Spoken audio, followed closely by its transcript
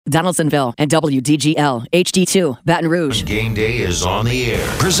Donaldsonville, and WDGL HD2 Baton Rouge. Game day is on the air.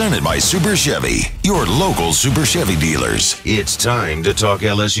 Presented by Super Chevy, your local Super Chevy dealers. It's time to talk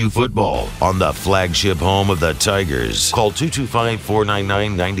LSU football on the flagship home of the Tigers. Call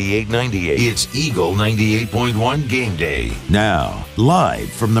 225-499-9898. It's Eagle 98.1 Game Day. Now,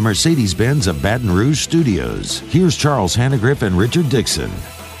 live from the Mercedes-Benz of Baton Rouge studios, here's Charles Hannegriff and Richard Dixon.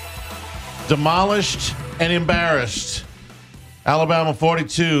 Demolished and embarrassed. Alabama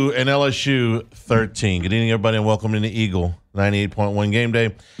 42 and LSU 13. Good evening, everybody, and welcome to the Eagle 98.1 Game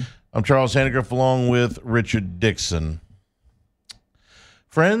Day. I'm Charles Hannegriff along with Richard Dixon.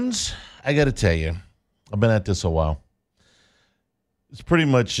 Friends, I got to tell you, I've been at this a while. It's pretty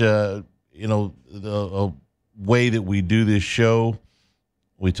much, the way that we do this show.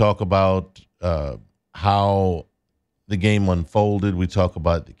 We talk about how the game unfolded. We talk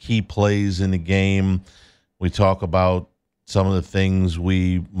about the key plays in the game. We talk about some of the things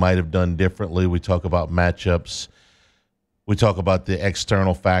we might have done differently. We talk about matchups. We talk about the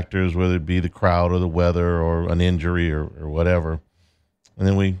external factors, whether it be the crowd or the weather or an injury or whatever. And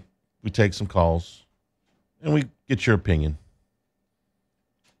then we take some calls and we get your opinion.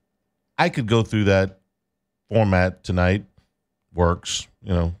 I could go through that format tonight. Works.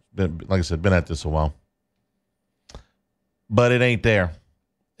 Like I said, been at this a while. But it ain't there.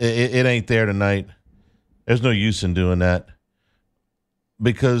 It ain't there tonight. There's no use in doing that.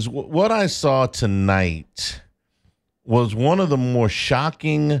 Because what I saw tonight was one of the more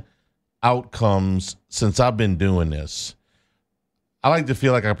shocking outcomes since I've been doing this. I like to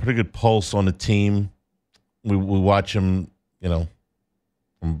feel like I have a pretty good pulse on the team. We watch them,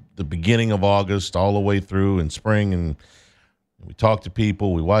 from the beginning of August all the way through in spring, and we talk to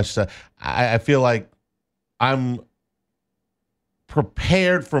people. We watch that. I feel like I'm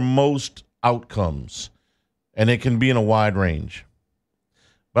prepared for most outcomes, and it can be in a wide range.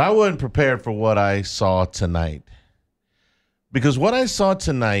 But I wasn't prepared for what I saw tonight. Because what I saw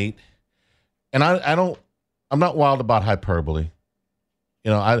tonight, and I'm not wild about hyperbole.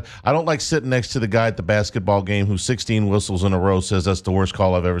 I don't like sitting next to the guy at the basketball game who 16 whistles in a row says that's the worst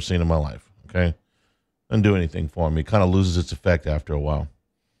call I've ever seen in my life. Okay? Doesn't do anything for me. It kind of loses its effect after a while.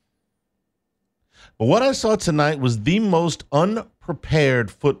 But what I saw tonight was the most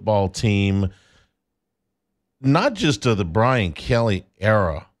unprepared football team, not just of the Brian Kelly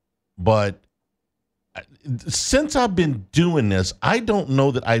era, but since I've been doing this, I don't know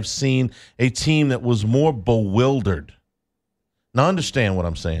that I've seen a team that was more bewildered. Now, understand what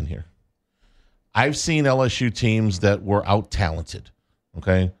I'm saying here. I've seen LSU teams that were out-talented,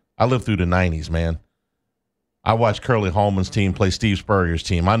 okay? I lived through the 90s, man. I watched Curly Hallman's team play Steve Spurrier's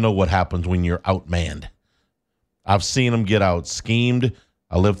team. I know what happens when you're outmanned. I've seen them get out-schemed.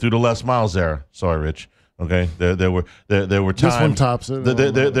 I lived through the Les Miles era. Sorry, Rich. Okay, there were times. This one tops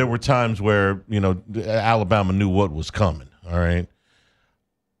it. There were times where Alabama knew what was coming. All right,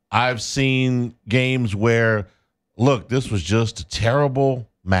 I've seen games where, look, this was just a terrible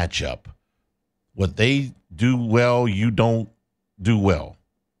matchup. What they do well, you don't do well.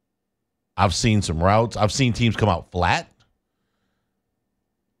 I've seen some routes. I've seen teams come out flat,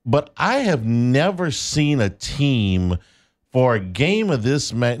 but I have never seen a team. For a game of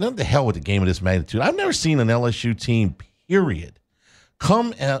this magnitude, not the hell with the game of this magnitude. I've never seen an LSU team, period,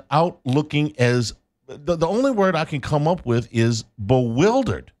 come out looking as the only word I can come up with is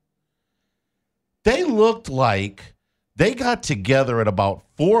bewildered. They looked like they got together at about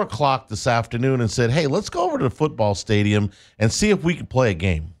 4 o'clock this afternoon and said, hey, let's go over to the football stadium and see if we can play a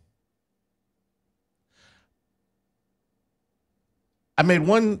game. I made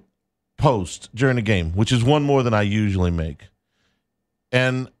one post during the game, which is one more than I usually make.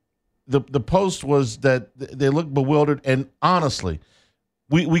 And the post was that they looked bewildered. And honestly,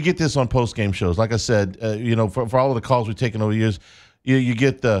 we get this on post-game shows. Like I said, for all of the calls we've taken over the years, you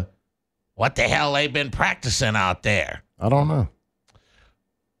get the, what the hell they been practicing out there? I don't know.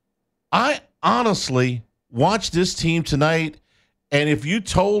 I honestly watched this team tonight, and if you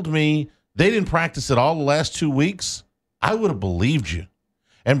told me they didn't practice at all the last 2 weeks, I would have believed you.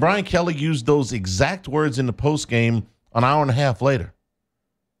 And Brian Kelly used those exact words in the postgame an hour and a half later.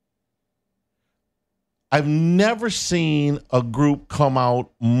 I've never seen a group come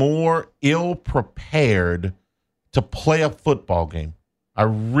out more ill-prepared to play a football game. I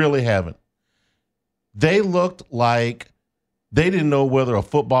really haven't. They looked like they didn't know whether a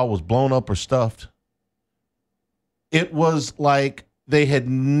football was blown up or stuffed. It was like they had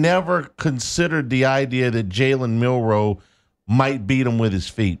never considered the idea that Jalen Milroe might beat him with his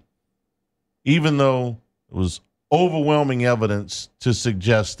feet, even though it was overwhelming evidence to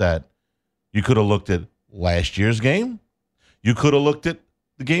suggest that you could have looked at last year's game. You could have looked at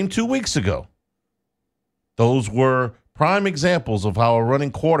the game 2 weeks ago. Those were prime examples of how a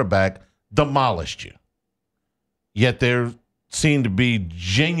running quarterback demolished you. Yet there seemed to be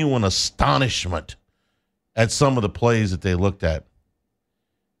genuine astonishment at some of the plays that they looked at.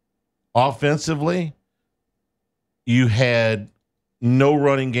 Offensively, you had no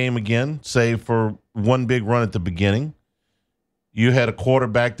running game again, save for one big run at the beginning. You had a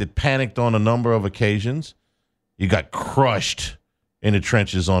quarterback that panicked on a number of occasions. You got crushed in the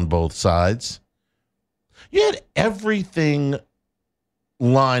trenches on both sides. You had everything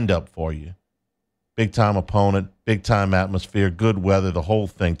lined up for you. Big-time opponent, big-time atmosphere, good weather, the whole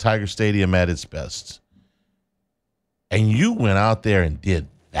thing. Tiger Stadium at its best. And you went out there and did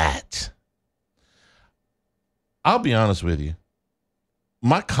that. I'll be honest with you.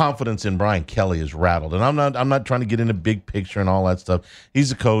 My confidence in Brian Kelly is rattled, and I'm not trying to get into big picture and all that stuff.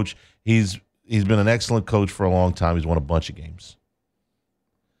 He's a coach. He's been an excellent coach for a long time. He's won a bunch of games.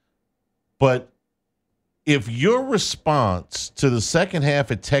 But if your response to the second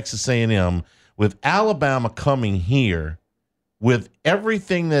half at Texas A&M, with Alabama coming here, with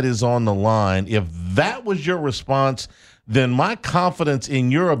everything that is on the line, if that was your response, then my confidence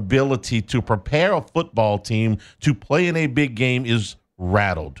in your ability to prepare a football team to play in a big game is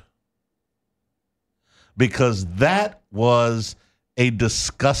rattled. Because that was a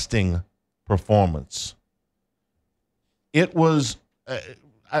disgusting performance. It was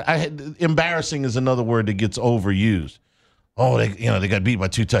embarrassing is another word that gets overused. Oh, they got beat by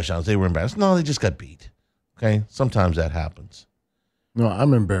 2 touchdowns. They were embarrassed. No, they just got beat. Okay, sometimes that happens. No,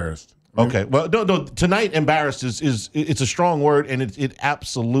 I'm embarrassed. Okay, well, no. Tonight, embarrassed is it's a strong word, and it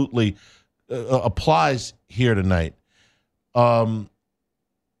absolutely applies here tonight. I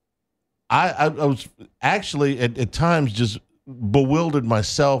was actually at times just bewildered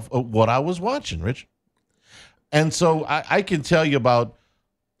myself of what I was watching, Rich. And so I can tell you about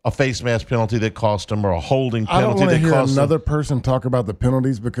a face mask penalty that cost him, or a holding penalty that cost him. I don't want to hear another person talk about the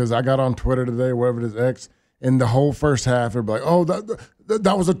penalties, because I got on Twitter today, wherever it is, X, and the whole first half, they're like, oh,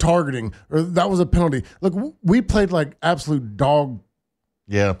 that was a targeting, or that was a penalty. Look, we played like absolute dog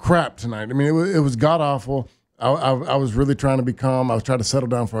crap tonight. I mean, it was god-awful. I was really trying to be calm. I was trying to settle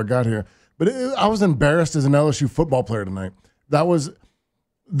down before I got here. But I was embarrassed as an LSU football player tonight. That was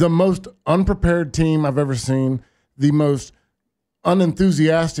the most unprepared team I've ever seen, the most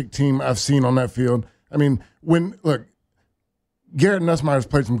unenthusiastic team I've seen on that field. I mean, Garrett Nussmeier's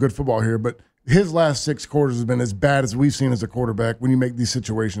played some good football here, but his last 6 quarters has been as bad as we've seen as a quarterback when you make these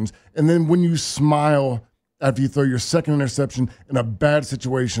situations. And then when you smile after you throw your second interception in a bad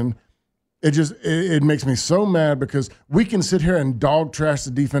situation, it makes me so mad, because we can sit here and dog trash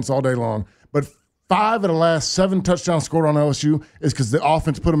the defense all day long, but 5 of the last 7 touchdowns scored on LSU is because the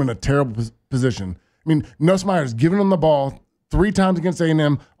offense put them in a terrible position. I mean, Nussmeier's giving them the ball 3 times against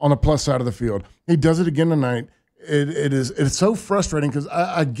A&M on the plus side of the field. He does it again tonight. It's so frustrating, because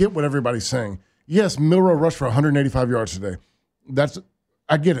I get what everybody's saying. Yes, Milroe rushed for 185 yards today.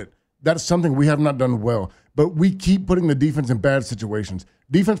 I get it. That's something we have not done well. But we keep putting the defense in bad situations.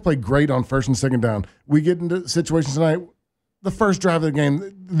 Defense played great on first and second down. We get into situations tonight, the first drive of the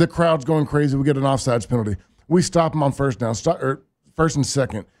game, the crowd's going crazy. We get an offsides penalty. We stop them on first down, first and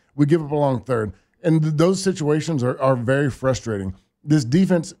second. We give up a long third. And those situations are very frustrating. This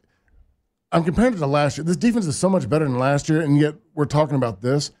defense, I'm comparing it to last year. This defense is so much better than last year, and yet we're talking about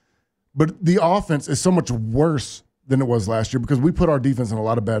this. But the offense is so much worse than it was last year, because we put our defense in a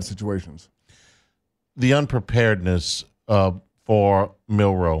lot of bad situations. The unpreparedness for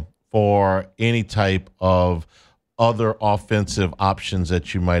Milroe, for any type of other offensive options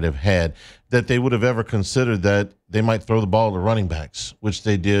that you might have had, that they would have ever considered that they might throw the ball to running backs, which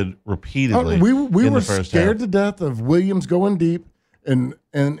they did repeatedly. We were scared to death of Williams going deep and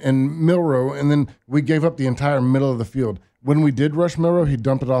Milroe, and then we gave up the entire middle of the field. When we did rush Milroe, he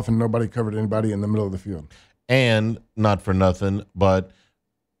dumped it off, and nobody covered anybody in the middle of the field. And not for nothing, but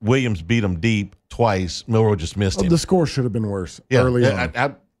Williams beat him deep twice. Milroe just missed him. The score should have been worse early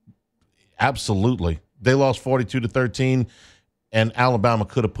on. Absolutely. They lost 42-13, and Alabama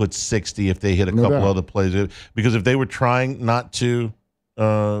could have put 60 if they hit a couple other plays. Because if they were trying not to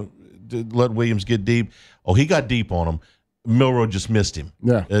let Williams get deep, he got deep on him. Milroe just missed him.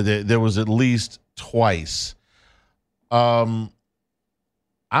 Yeah, there was at least twice. I'm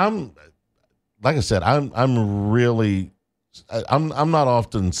like I said, I'm really I'm not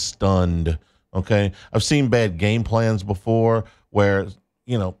often stunned. Okay, I've seen bad game plans before where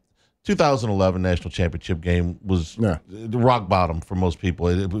 2011 national championship game was rock bottom for most people.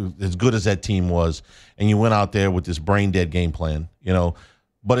 As good as that team was, and you went out there with this brain dead game plan,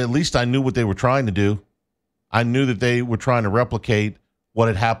 but at least I knew what they were trying to do. I knew that they were trying to replicate what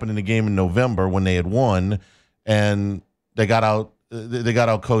had happened in the game in November when they had won, and they got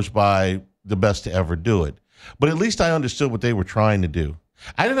out coached by the best to ever do it. But at least I understood what they were trying to do.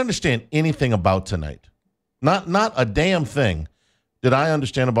 I didn't understand anything about tonight. Not a damn thing did I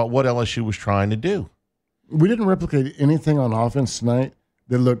understand about what LSU was trying to do. We didn't replicate anything on offense tonight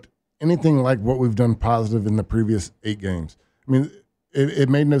that looked anything like what we've done positive in the previous 8 games. I mean, it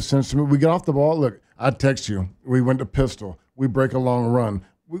made no sense to me. We get off the ball. Look, I text you. We went to pistol. We break a long run.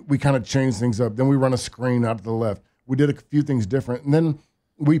 We kind of change things up. Then we run a screen out to the left. We did a few things different. And then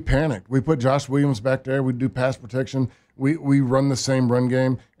we panicked. We put Josh Williams back there. We do pass protection. We run the same run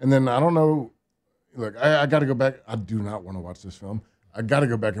game. And then I don't know. Look, I got to go back. I do not want to watch this film. I got to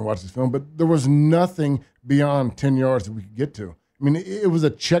go back and watch this film. But there was nothing beyond 10 yards that we could get to. I mean, it was a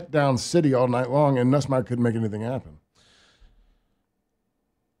check down city all night long, and Nussmeier couldn't make anything happen.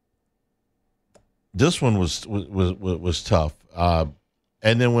 This one was tough. And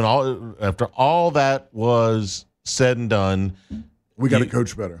then after all that was said and done, we got to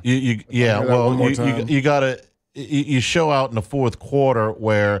coach better. You show out in the fourth quarter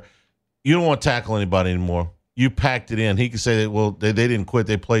where you don't want to tackle anybody anymore. You packed it in. He could say that they didn't quit.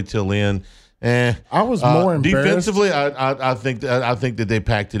 They played till the end. I was more embarrassed. Defensively, I think that they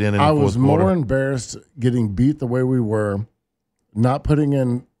packed it in the fourth quarter. I was more embarrassed getting beat the way we were, not putting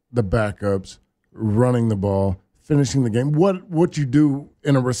in the backups, running the ball, finishing the game. What you do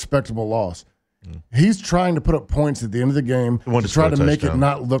in a respectable loss. He's trying to put up points at the end of the game to try to make it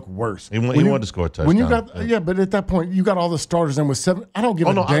not look worse. He wanted to score a touchdown. But at that point, you got all the starters in with 7. I don't give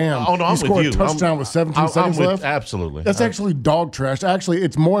a damn. I'm scored with a touchdown with 17 seconds left. Absolutely. That's actually dog trash. Actually,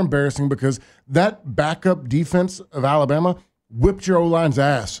 it's more embarrassing because that backup defense of Alabama whipped your O-line's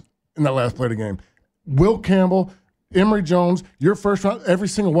ass in that last play of the game. Will Campbell, Emory Jones, your first round, every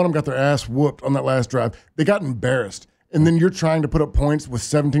single one of them got their ass whooped on that last drive. They got embarrassed. And then you're trying to put up points with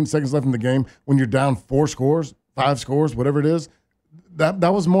 17 seconds left in the game when you're down 4 scores, 5 scores, whatever it is. That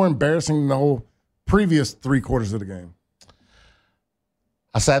was more embarrassing than the whole previous 3 quarters of the game.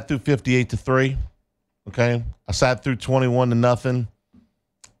 I sat through 58-3. Okay, I sat through 21-0.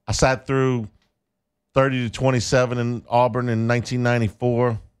 I sat through 30-27 in Auburn in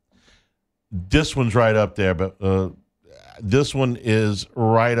 1994. This one's right up there, but this one is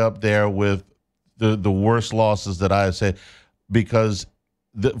right up there with the worst losses that I have said, because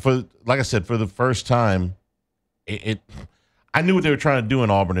like I said, for the first time, I knew what they were trying to do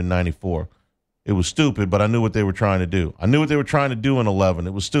in Auburn in 94. It was stupid, but I knew what they were trying to do. I knew what they were trying to do in 11.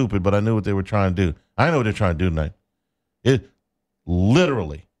 It was stupid, but I knew what they were trying to do. I know what they're trying to do tonight. It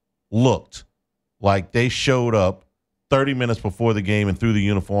literally looked like they showed up 30 minutes before the game and threw the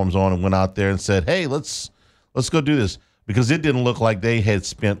uniforms on and went out there and said, hey, let's go do this. Because it didn't look like they had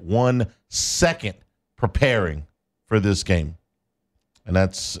spent 1 second preparing for this game. And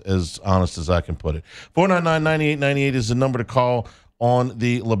that's as honest as I can put it. 499-9898 is the number to call on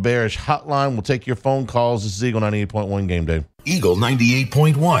the LeBarish hotline. We'll take your phone calls. This is Eagle 98.1 Game Day. Eagle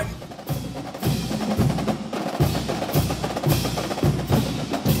 98.1.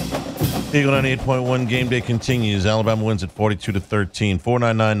 Eagle 98.1 Game Day continues. Alabama wins at 42-13.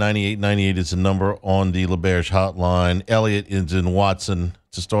 499-9898 is the number on the LeBarish hotline. Elliot is in Watson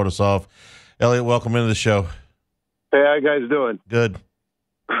to start us off. Elliot, welcome into the show. Hey, how you guys doing? Good.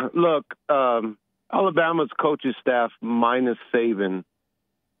 Look, Alabama's coaching staff, minus Saban,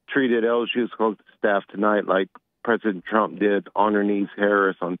 treated LSU's coaching staff tonight like President Trump did underneath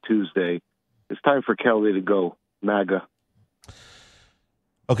Harris on Tuesday. It's time for Kelly to go, MAGA.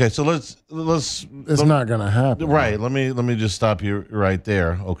 Okay, so let's. It's not going to happen, right? Let me just stop you right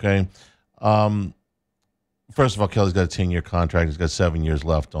there. Okay. First of all, Kelly's got a 10-year contract. He's got 7 years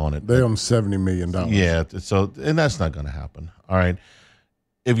left on it. They owe him $70 million. Yeah. So, and that's not going to happen. All right.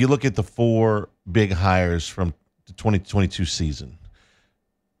 If you look at the 4 big hires from the 2022 season: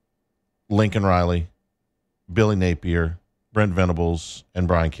 Lincoln Riley, Billy Napier, Brent Venables, and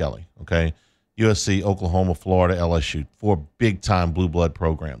Brian Kelly. Okay. USC, Oklahoma, Florida, LSU, 4 big-time blue blood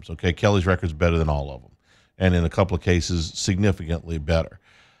programs. Okay, Kelly's record's better than all of them, and in a couple of cases, significantly better.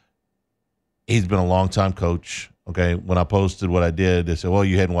 He's been a long-time coach. Okay, when I posted what I did, they said, "Well,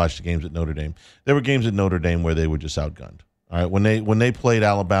 you hadn't watched the games at Notre Dame." There were games at Notre Dame where they were just outgunned. All right, when they played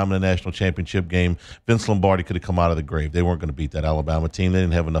Alabama in the national championship game, Vince Lombardi could have come out of the grave. They weren't going to beat that Alabama team. They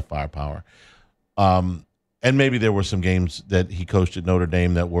didn't have enough firepower. And maybe there were some games that he coached at Notre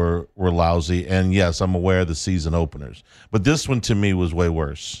Dame that were lousy. And, yes, I'm aware of the season openers. But this one, to me, was way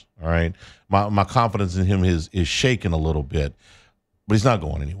worse, all right? My confidence in him is shaken a little bit, but he's not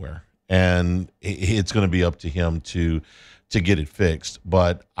going anywhere. and it's going to be up to him to get it fixed.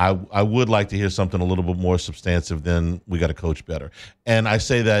 But I would like to hear something a little bit more substantive than we got to coach better. And I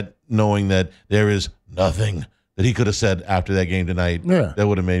say that knowing that there is nothing that he could have said after that game tonight that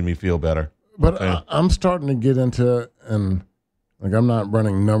would have made me feel better. But Okay. I'm starting to get into, and like I'm not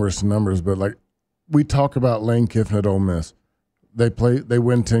running numbers to numbers, but like we talk about Lane Kiffin at Ole Miss. They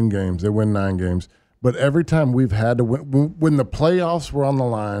win 10 games, they win 9 games. But every time we've had to win, when the playoffs were on the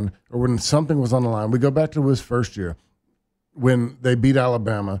line or when something was on the line, we go back to his first year when they beat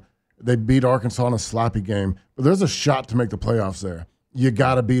Alabama, they beat Arkansas in a sloppy game. But there's a shot to make the playoffs there. You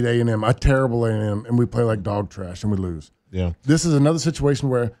got to beat A&M, a terrible A&M, and we play like dog trash and we lose. Yeah. This is another situation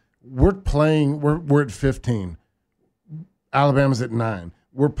where we're at 15. Alabama's at 9.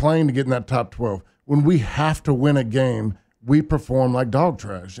 We're playing to get in that top 12. When we have to win a game, we perform like dog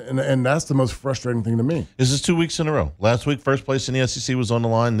trash, and that's the most frustrating thing to me. This is 2 weeks in a row. Last week, first place in the SEC was on the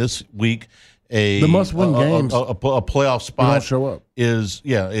line. This week, The must-win games, a playoff you don't spot show up. is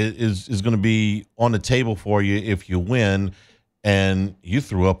going to be on the table for you if you win, and you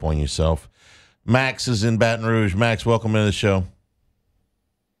threw up on yourself. Max is in Baton Rouge. Max, welcome to the show.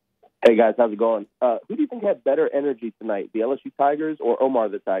 Hey, guys, how's it going? Who do you think had better energy tonight, the LSU Tigers or Omar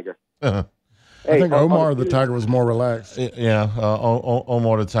the Tiger? I think Omar the Tiger was more relaxed. Yeah,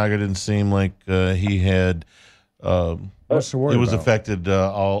 Omar the Tiger didn't seem like he had What's the word he was about? affected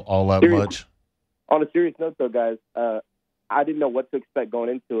all that much. On a serious note, though, guys, I didn't know what to expect going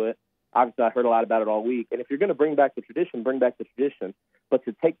into it. Obviously, I heard a lot about it all week. And if you're going to bring back the tradition, bring back the tradition. But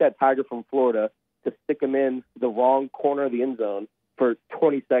to take that Tiger from Florida, to stick him in the wrong corner of the end zone for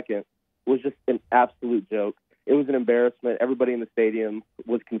 20 seconds was just an absolute joke. It was an embarrassment. Everybody in the stadium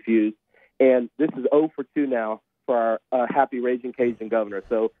was confused. And this is 0 for 2 now for our happy Raging Cajun governor.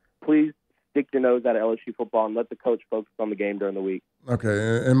 So please stick your nose out of LSU football and let the coach focus on the game during the week.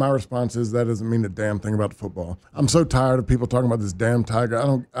 Okay, and my response is that doesn't mean a damn thing about the football. I'm so tired of people talking about this damn Tiger.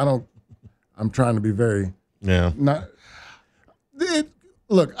 I'm trying to be very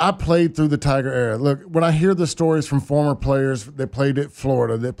Look, I played through the Tiger era. Look, when I hear the stories from former players, they played at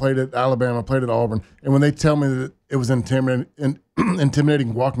Florida, they played at Alabama, played at Auburn, and when they tell me that it was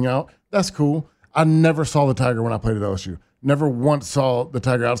intimidating walking out, that's cool. I never saw the Tiger when I played at LSU. Never once saw the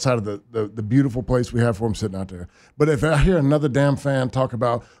Tiger outside of the beautiful place we have for him sitting out there. But if I hear another damn fan talk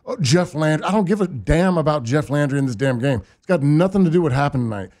about Jeff Landry, I don't give a damn about Jeff Landry in this damn game. It's got nothing to do with what happened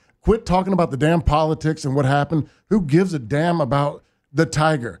tonight. Quit talking about the damn politics and what happened. Who gives a damn about the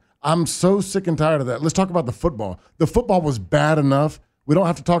Tiger? I'm so sick and tired of that. Let's talk about the football. The football was bad enough. We don't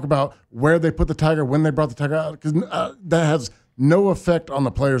have to talk about where they put the Tiger, when they brought the Tiger out, because that has no effect on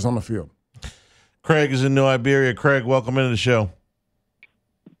the players on the field. Craig is in New Iberia. Craig, welcome into the show.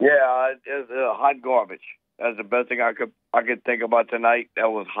 Yeah, it's hot garbage. That's the best thing I could think about tonight.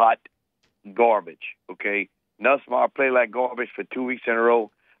 That was hot garbage. Okay, Nussmeier played like garbage for 2 weeks in a row.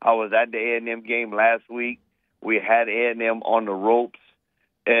 I was at the A&M game last week. We had A&M on the ropes,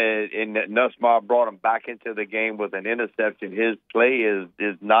 and Nussmeier brought him back into the game with an interception. His play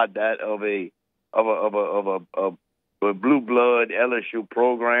is not that of a blue blood LSU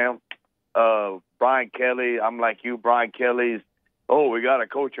program. Brian Kelly, I'm like you. Brian Kelly's, we got to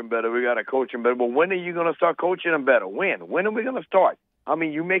coach him better. We got to coach him better. But when are you going to start coaching him better? When? When are we going to start? I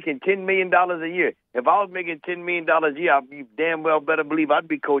mean, you're making $10 million a year. If I was making $10 million a year, I'd be damn well better believe I'd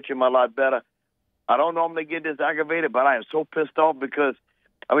be coaching him a lot better. I don't normally get this aggravated, but I am so pissed off because,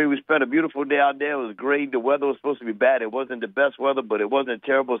 I mean, we spent a beautiful day out there. It was great. The weather was supposed to be bad. It wasn't the best weather, but it wasn't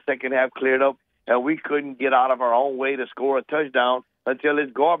terrible. Second half cleared up, and we couldn't get out of our own way to score a touchdown until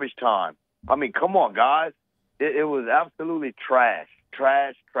it's garbage time. I mean, come on, guys. It was absolutely trash.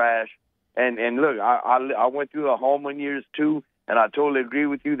 And look, I went through the Holman years too, and I totally agree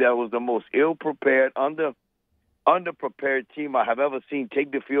with you. That was the most ill-prepared, underprepared team I have ever seen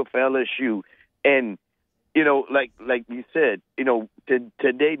take the field for LSU. And, you know, like you said, you know,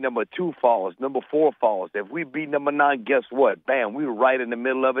 today number 2 falls, number 4 falls. If we beat number 9, guess what? Bam, we were right in the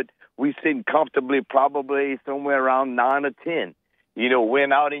middle of it. We sitting comfortably probably somewhere around 9 or 10. You know,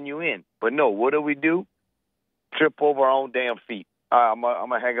 win out and you in. But no, what do? Trip over our own damn feet. I'm going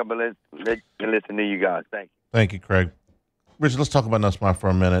to hang up and listen to you guys. Thank you. Thank you, Craig. Richard, let's talk about Nussmeier for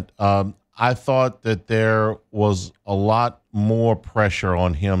a minute. I thought that there was a lot more pressure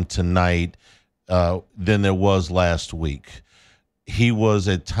on him tonight than there was last week. He was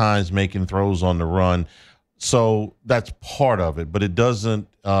at times making throws on the run. So that's part of it, but it doesn't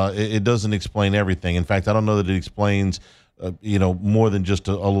explain everything. In fact, I don't know that it explains more than just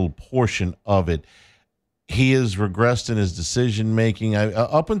a little portion of it. He has regressed in his decision making.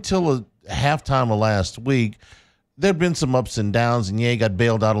 Up until halftime of last week, there have been some ups and downs, and he got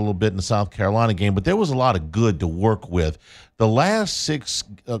bailed out a little bit in the South Carolina game, but there was a lot of good to work with. The last 6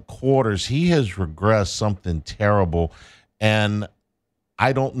 quarters, he has regressed something terrible, and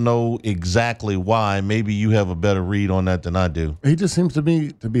I don't know exactly why. Maybe you have a better read on that than I do. He just seems to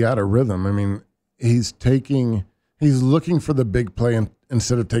be out of rhythm. I mean, he's looking for the big play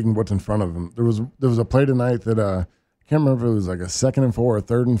instead of taking what's in front of him. There was a play tonight that I can't remember if it was like a 2nd and 4 or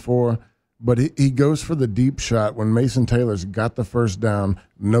 3rd and 4, but he goes for the deep shot when Mason Taylor's got the first down,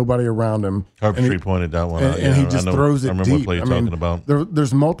 nobody around him. Herbstreit pointed that one out. And he just throws it deep. I remember what play you're talking about.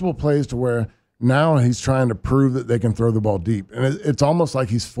 There's multiple plays to where now he's trying to prove that they can throw the ball deep. And it's almost like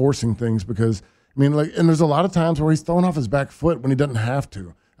he's forcing things because, and there's a lot of times where he's throwing off his back foot when he doesn't have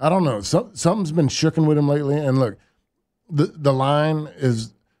to. I don't know. Something's been shooken with him lately. And look, the line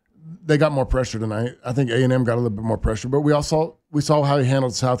is – they got more pressure tonight. I think A&M got a little bit more pressure. But we saw how he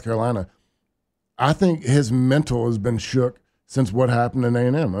handled South Carolina. I think his mental has been shook since what happened in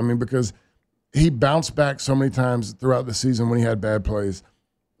A&M. Because he bounced back so many times throughout the season when he had bad plays.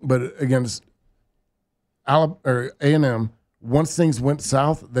 But against – A&M, once things went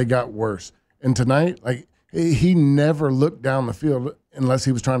south, they got worse. And tonight, he never looked down the field unless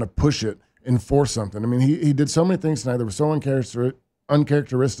he was trying to push it and force something. He did so many things tonight that were so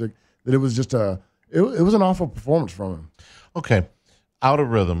uncharacteristic that it was just it was an awful performance from him. Okay, out of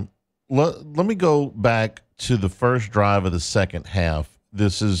rhythm. Let me go back to the first drive of the second half.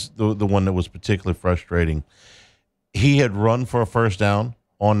 This is the one that was particularly frustrating. He had run for a first down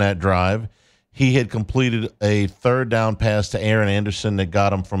on that drive. He had completed a 3rd down pass to Aaron Anderson that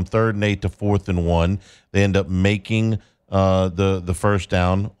got him from 3rd and 8 to 4th and 1. They end up making the first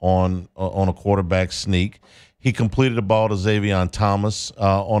down on a quarterback sneak. He completed a ball to Xavion Thomas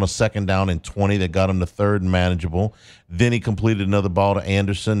on a 2nd down and 20 that got him to 3rd and manageable. Then he completed another ball to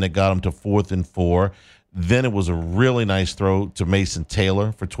Anderson that got him to 4th and 4. Then it was a really nice throw to Mason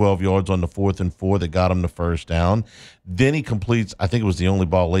Taylor for 12 yards on the 4th and 4 that got him the first down. Then he completes, I think it was the only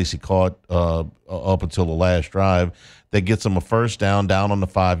ball Lacey caught up until the last drive, that gets him a first down on the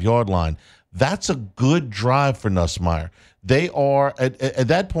 5-yard line. That's a good drive for Nussmeier. They are, at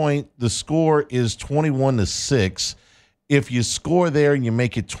that point, the score is 21-6. If you score there and you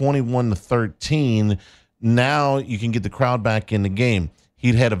make it 21-13, now you can get the crowd back in the game.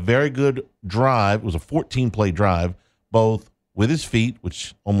 He'd had a very good drive. It was a 14-play drive, both with his feet,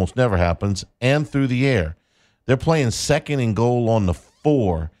 which almost never happens, and through the air. They're playing 2nd and goal on the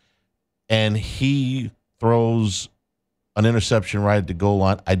 4, and he throws an interception right at the goal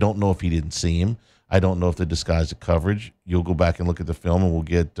line. I don't know if he didn't see him. I don't know if they disguised the coverage. You'll go back and look at the film, and we'll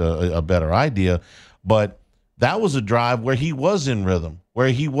get a better idea. But that was a drive where he was in rhythm, where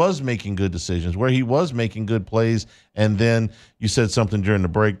he was making good decisions, where he was making good plays. And then you said something during the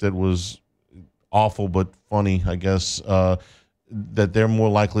break that was awful but funny, I guess, that they're more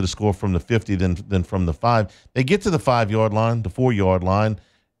likely to score from the 50 than from the 5. They get to the 5-yard line, the 4-yard line,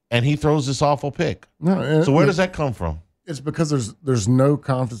 and he throws this awful pick. So where does that come from? It's because there's no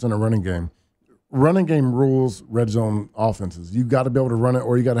confidence in a running game. Running game rules red zone offenses. You got to be able to run it,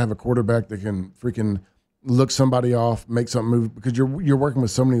 or you got to have a quarterback that can freaking look somebody off, make something move, because you're working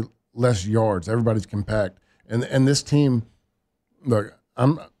with so many less yards. Everybody's compact, and this team, look,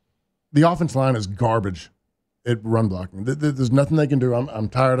 the offense line is garbage at run blocking. There's nothing they can do. I'm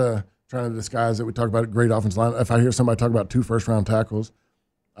tired of trying to disguise it. We talk about a great offense line. If I hear somebody talk about 2 first-round tackles,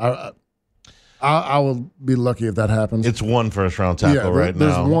 I will be lucky if that happens. It's 1 first-round tackle right now.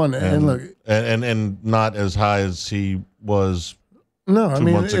 There's one, and look, and not as high as he was. No, 2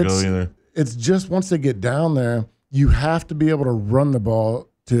 months ago either. It's just once they get down there, you have to be able to run the ball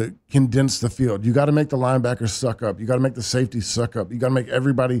to condense the field. You got to make the linebackers suck up. You got to make the safeties suck up. You got to make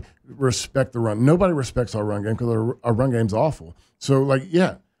everybody respect the run. Nobody respects our run game because our run game's awful. So,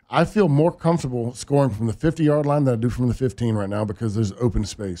 I feel more comfortable scoring from the 50-yard line than I do from the 15 right now because there's open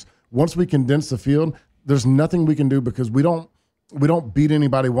space. Once we condense the field, there's nothing we can do because we don't beat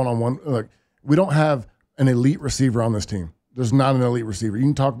anybody one-on-one. Look, we don't have an elite receiver on this team. There's not an elite receiver. You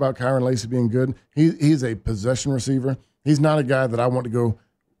can talk about Kyron Lacey being good. He's a possession receiver. He's not a guy that I want to go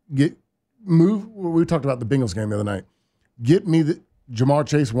move. We talked about the Bengals game the other night. Get me Jamar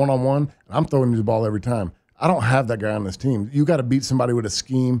Chase one-on-one, and I'm throwing you the ball every time. I don't have that guy on this team. You got to beat somebody with a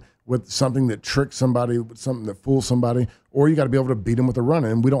scheme, with something that tricks somebody, with something that fools somebody, or you got to be able to beat them with a run,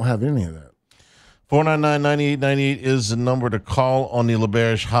 and we don't have any of that. 499-9898 is the number to call on the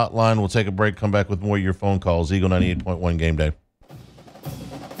LeBarish hotline. We'll take a break, come back with more of your phone calls. Eagle 98.1 Game Day.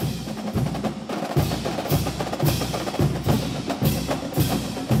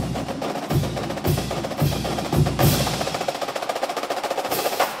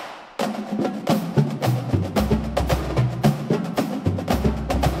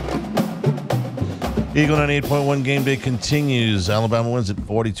 Eagle 98.1 game day continues. Alabama wins at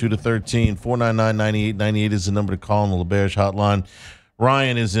 42-13. 499-9898 is the number to call on the LeBears hotline.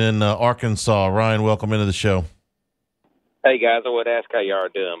 Ryan is in Arkansas. Ryan, welcome into the show. Hey, guys, I would ask how you are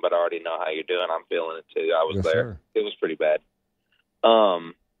doing, but I already know how you're doing. I'm feeling it, too. I was there. Sir. It was pretty bad.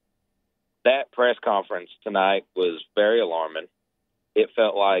 That press conference tonight was very alarming. It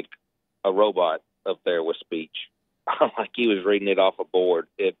felt like a robot up there with speech. Like he was reading it off a board.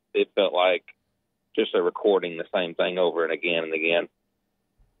 It felt like just a recording the same thing over and again and again.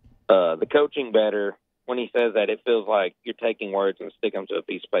 The coaching better, when he says that, it feels like you're taking words and sticking them to a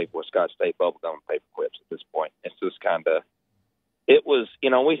piece of paper with Scotch tape, bubblegum, and paper clips at this point. It's just kind of, it was,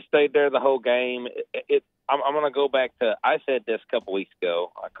 we stayed there the whole game. I'm going to go back to, I said this a couple weeks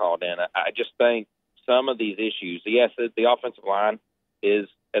ago, I called in. I just think some of these issues, yes, the offensive line is,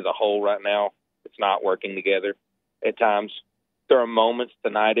 as a whole right now, it's not working together at times. There are moments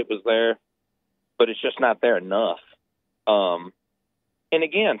tonight it was there, but it's just not there enough. And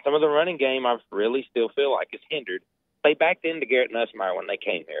again, some of the running game I really still feel like is hindered. They backed into Garrett Nussmeier when they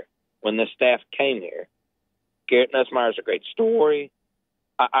came here, when the staff came here. Garrett Nussmeier is a great story.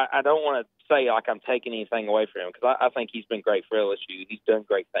 I don't want to say like I'm taking anything away from him because I think he's been great for LSU. He's done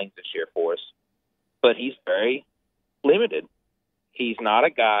great things this year for us, but he's very limited. He's not a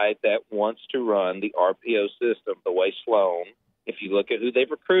guy that wants to run the RPO system the way Sloan. If you look at who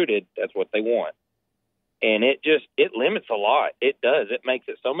they've recruited, that's what they want. And it limits a lot. It does. It makes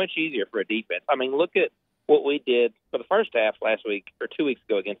it so much easier for a defense. I mean, look at what we did for the first half last week or 2 weeks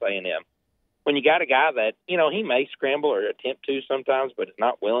ago against A&M. When you got a guy that, he may scramble or attempt to sometimes, but is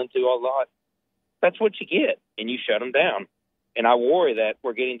not willing to a lot, that's what you get, and you shut him down. And I worry that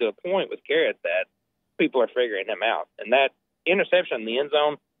we're getting to a point with Garrett that people are figuring him out. And that interception in the end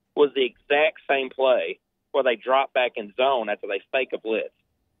zone was the exact same play where they drop back in zone after they fake a blitz,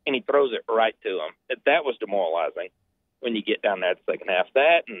 and he throws it right to him. That was demoralizing when you get down there at the second half.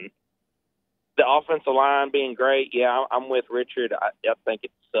 That and the offensive line being great, yeah, I'm with Richard. I think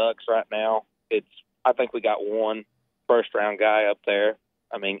it sucks right now. I think we got one first-round guy up there.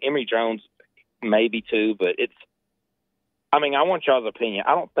 I mean, Emory Jones, maybe two, but I want y'all's opinion.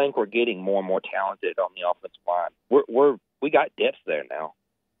 I don't think we're getting more and more talented on the offensive line. We got depth there now.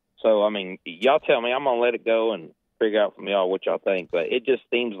 So, y'all tell me. I'm going to let it go and figure out from y'all what y'all think. But it just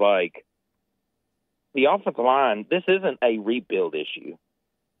seems like the offensive line, this isn't a rebuild issue.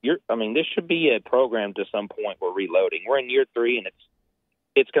 This should be a program to some point we're reloading. We're in year 3, and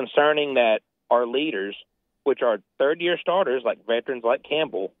it's concerning that our leaders, which are third-year starters like veterans like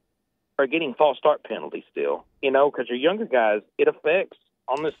Campbell, are getting false start penalties still. Because your younger guys, it affects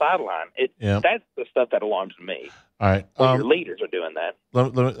on the sideline. That's the stuff that alarms me. All right. Your leaders are doing that.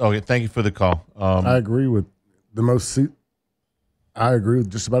 Okay, thank you for the call. I agree with I agree with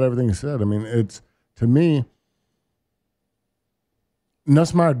just about everything you said. It's, to me,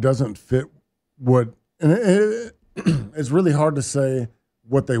 Nussmeier doesn't fit it's really hard to say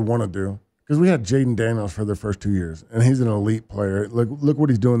what they want to do because we had Jaden Daniels for their first 2 years, and he's an elite player. Look what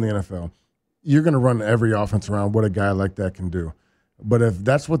he's doing in the NFL. You're going to run every offense around what a guy like that can do. But if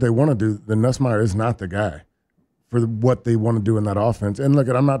that's what they want to do, then Nussmeier is not the guy for what they want to do in that offense. And look,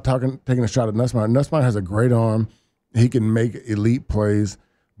 I'm not taking a shot at Nussmeier. Nussmeier has a great arm. He can make elite plays,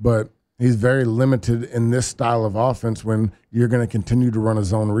 but he's very limited in this style of offense when you're going to continue to run a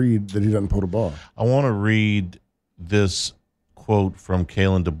zone read that he doesn't pull the ball. I want to read this quote from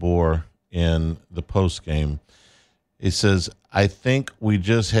Kalen DeBoer in the post-game. It says, I think we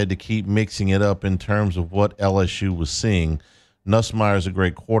just had to keep mixing it up in terms of what LSU was seeing. Nussmeier is a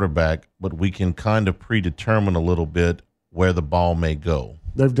great quarterback, but we can kind of predetermine a little bit where the ball may go.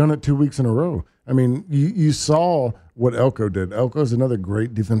 They've done it 2 weeks in a row. You saw what Elko did. Elko is another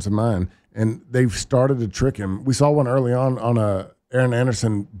great defensive mind, and they've started to trick him. We saw one early on Aaron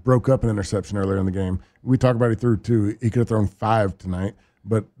Anderson broke up an interception earlier in the game. We talked about he threw 2. He could have thrown 5 tonight,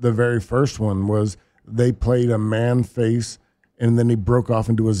 but the very first one was they played a man face, and then he broke off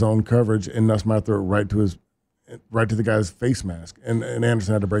into a zone coverage, and Nussmeier threw it right to the guy's face mask, and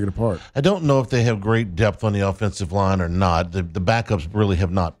Anderson had to break it apart. I don't know if they have great depth on the offensive line or not. The backups really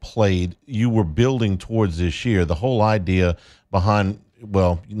have not played. You were building towards this year. The whole idea behind,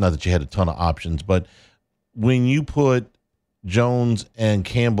 well, not that you had a ton of options, but when you put Jones and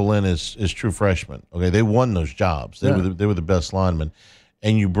Campbell in as true freshmen, okay, they won those jobs. They were the best linemen.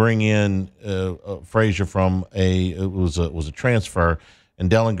 And you bring in Frazier from it was a transfer,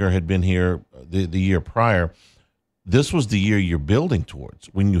 and Dellinger had been here the year prior. This was the year you're building towards.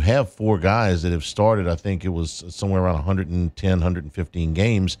 When you have 4 guys that have started, I think it was somewhere around 110, 115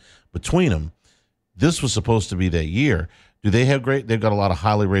 games between them, this was supposed to be that year. Do they have great? They've got a lot of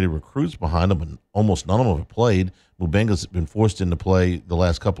highly rated recruits behind them, and almost none of them have played. Mubenga's been forced into play the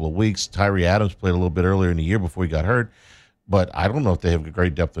last couple of weeks. Tyree Adams played a little bit earlier in the year before he got hurt, but I don't know if they have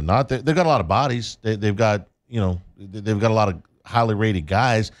great depth or not. They've got a lot of bodies. They've got they've got a lot of highly rated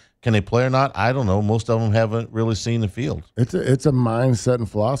guys. Can they play or not? I don't know. Most of them haven't really seen the field. It's a mindset and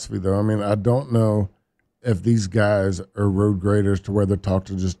philosophy, though. I mean, I don't know if these guys are road graders to where they're taught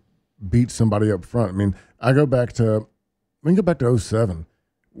to just beat somebody up front. I mean, we can go back to 07.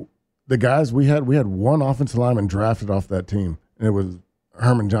 The guys we had one offensive lineman drafted off that team, and it was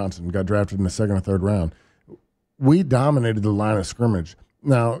Herman Johnson, got drafted in the second or third round. We dominated the line of scrimmage.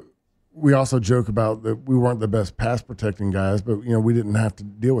 Now, we also joke about that we weren't the best pass protecting guys, but we didn't have to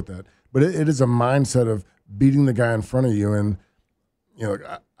deal with that. But it is a mindset of beating the guy in front of you, and it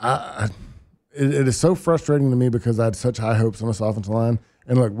is so frustrating to me because I had such high hopes on this offensive line.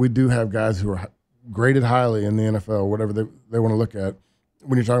 And look, we do have guys who are graded highly in the NFL, whatever they want to look at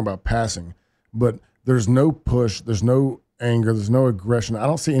when you're talking about passing. But there's no push, there's no anger, there's no aggression. I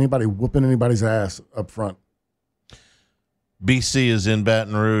don't see anybody whooping anybody's ass up front. BC is in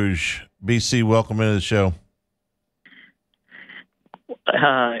Baton Rouge. BC, welcome into the show.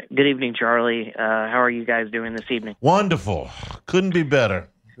 Good evening, Charlie. How are you guys doing this evening? Wonderful. Couldn't be better.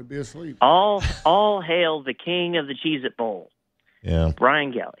 Could be asleep. All hail the king of the Cheez-It Bowl. Yeah.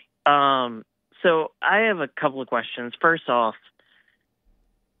 Brian Kelly. So I have a couple of questions. First off,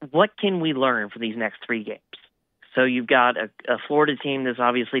 what can we learn from these next 3 games? So you've got a Florida team that's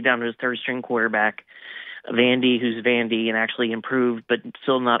obviously down to his third-string quarterback, Vandy, who's Vandy and actually improved, but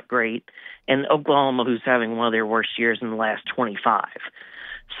still not great, and Oklahoma, who's having one of their worst years in the last 25.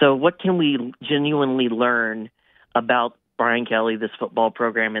 So what can we genuinely learn about Brian Kelly, this football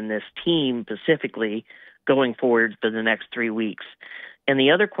program, and this team specifically going forward for the next 3 weeks? And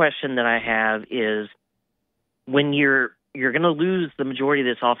the other question that I have is, when you're going to lose the majority of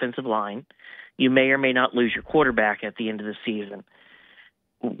this offensive line, you may or may not lose your quarterback at the end of the season.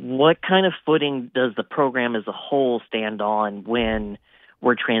 What kind of footing does the program as a whole stand on when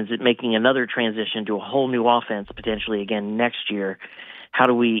we're making another transition to a whole new offense potentially again next year? How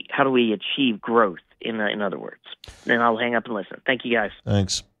do we achieve growth? In other words, then I'll hang up and listen. Thank you, guys.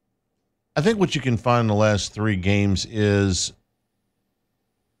 Thanks. I think what you can find in the last 3 games is,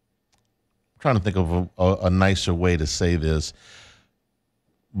 I'm trying to think of a nicer way to say this,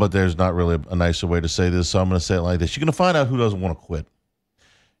 but there's not really a nicer way to say this, so I'm going to say it like this. You're going to find out who doesn't want to quit.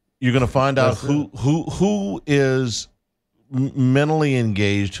 You're going to find out who is mentally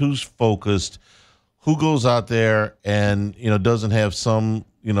engaged, who's focused, who goes out there and doesn't have some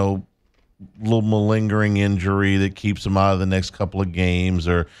little malingering injury that keeps them out of the next couple of games,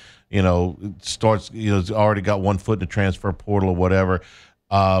 or starts already got one foot in the transfer portal or whatever.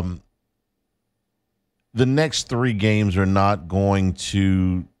 The next 3 games are not going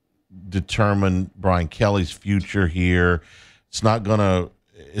to determine Brian Kelly's future here. It's not going to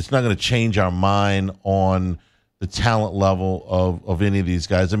change our mind on the talent level of any of these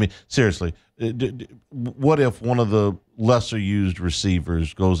guys. I mean, seriously, what if one of the lesser used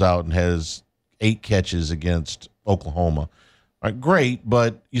receivers goes out and has 8 catches against Oklahoma? All right, great,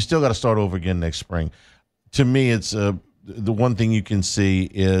 but you still got to start over again next spring. To me, it's the one thing you can see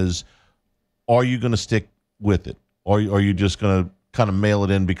is, are you going to stick with it, or are you just going to kind of mail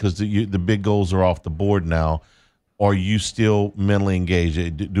it in because the big goals are off the board now? Are you still mentally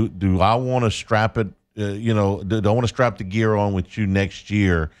engaged? Do I want to strap it? Do I want to strap the gear on with you next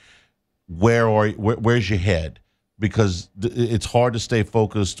year? Where's your head? Because it's hard to stay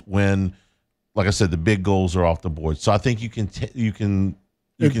focused when, like I said, the big goals are off the board. So I think you can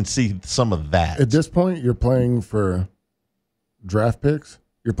see some of that. At this point, you're playing for draft picks.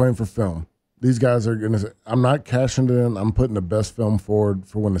 You're playing for film. These guys are going to say, I'm not cashing it in. I'm putting the best film forward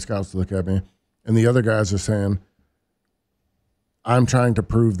for when the scouts look at me. And the other guys are saying, I'm trying to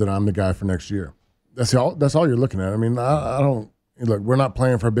prove that I'm the guy for next year. That's all you're looking at. I mean, I don't look. We're not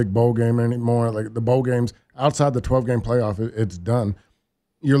playing for a big bowl game anymore. Like the bowl games outside the 12-game playoff, it's done.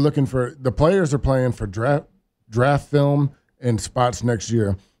 You're looking for the players are playing for draft film and spots next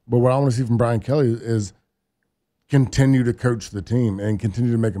year. But what I want to see from Brian Kelly is continue to coach the team and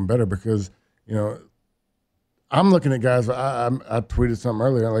continue to make them better. Because I'm looking at guys. I tweeted something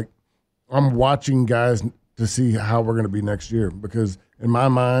earlier. Like, I'm watching guys to see how we're going to be next year. Because in my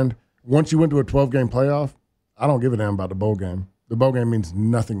mind, once you went to a 12-game playoff, I don't give a damn about the bowl game. The bowl game means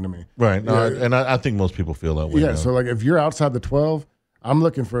nothing to me. Right. And I think most people feel that way. Yeah. So, like, if you're outside the 12, I'm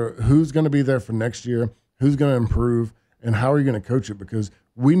looking for who's going to be there for next year, who's going to improve, and how are you going to coach it? Because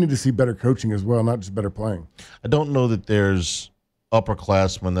we need to see better coaching as well, not just better playing. I don't know that there's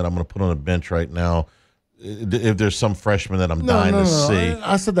upperclassmen that I'm going to put on a bench right now if there's some freshman that I'm dying to see.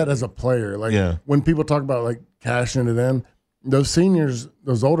 I said that as a player. Like when people talk about like cashing it in, those seniors,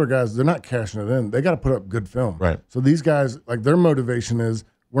 those older guys, they're not cashing it in. They got to put up good film. Right. So these guys, like their motivation is,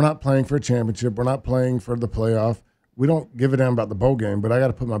 we're not playing for a championship. We're not playing for the playoff. We don't give a damn about the bowl game, but I got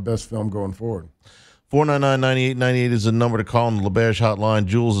to put my best film going forward. 499-9898 is the number to call on the LeBear's hotline.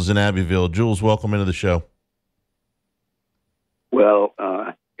 Jules is in Abbeville. Jules, welcome into the show. Well,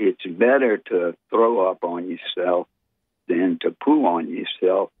 it's better to throw up on yourself than to poo on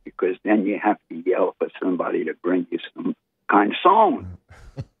yourself, because then you have to yell for somebody to bring you some kind of song.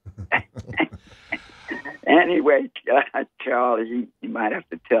 Anyway, Charlie, you might have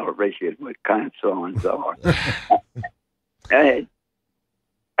to tell Richard what kind of songs are. Hey,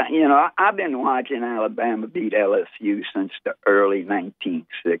 I've been watching Alabama beat LSU since the early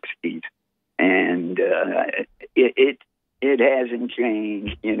 1960s, and it hasn't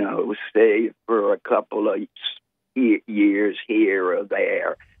changed, say for a couple of years here or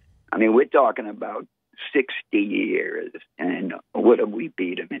there. I mean, we're talking about 60 years, and what have we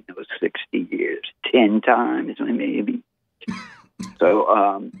beat them in those 60 years? 10 times, maybe.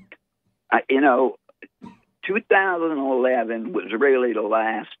 So, 2011 was really the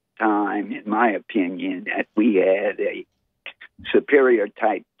last time, in my opinion, that we had a superior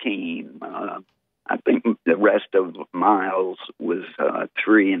type team. I think the rest of Miles was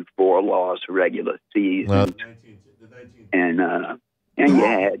 3 and 4 loss regular season, and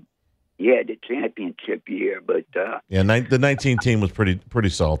you had the championship year, but the 19 team was pretty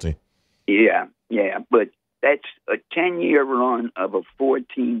salty. Yeah, but that's a 10-year run of a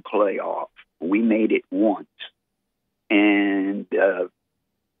 14 playoff. We made it once, and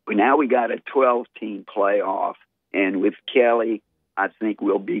now we got a 12-team playoff, and with Kelly, I think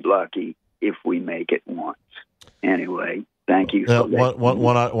we'll be lucky if we make it once. Anyway, thank you.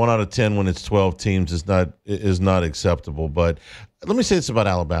 One out of 10 when it's 12 teams is not acceptable. But let me say this about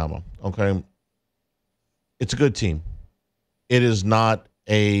Alabama. Okay, it's a good team. It is not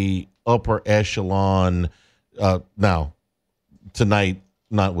a upper echelon. Now, tonight,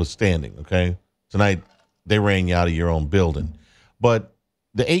 notwithstanding. Okay, tonight they ran you out of your own building. But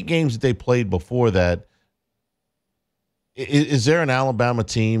the 8 games that they played before that, is there an Alabama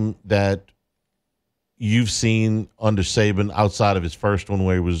team that you've seen under Saban outside of his first one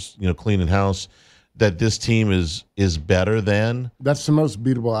where he was, cleaning house, that this team is better than? That's the most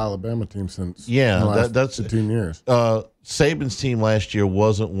beatable Alabama team since that's 15 years. Saban's team last year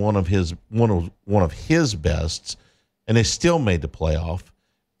wasn't one of his bests, and they still made the playoff,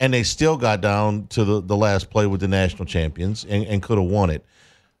 and they still got down to the last play with the national champions and could have won it.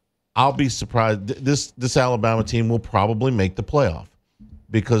 I'll be surprised. This Alabama team will probably make the playoff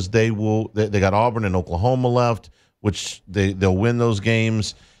because they got Auburn and Oklahoma left, which they'll win those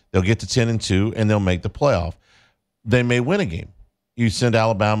games. They'll get to 10-2, and they'll make the playoff. They may win a game. You send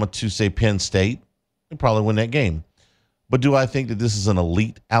Alabama to, say, Penn State, they probably win that game. But do I think that this is an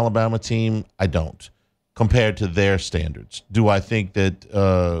elite Alabama team? I don't, compared to their standards. Do I think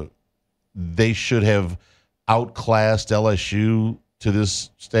that they should have outclassed LSU to this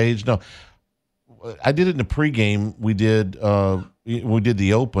stage? No. I did it in the pregame. We did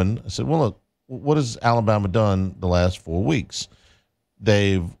the open. I said, well, look, what has Alabama done the last 4 weeks?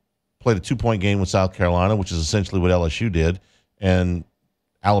 They've played a 2-point game with South Carolina, which is essentially what LSU did. And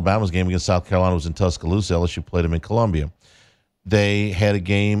Alabama's game against South Carolina was in Tuscaloosa. LSU played them in Columbia. They had a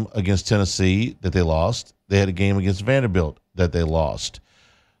game against Tennessee that they lost. They had a game against Vanderbilt that they lost.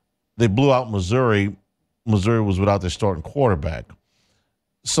 They blew out Missouri. Missouri was without their starting quarterback.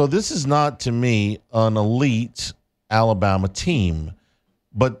 So this is not, to me, an elite Alabama team,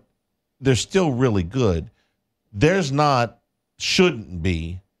 but they're still really good. Shouldn't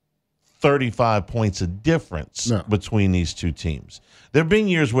be 35 points of difference between these two teams. There have been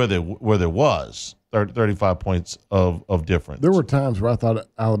years where there was 35 points of difference. There were times where I thought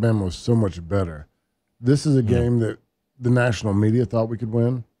Alabama was so much better. This is a game that the national media thought we could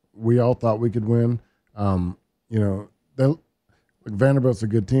win. We all thought we could win. Vanderbilt's a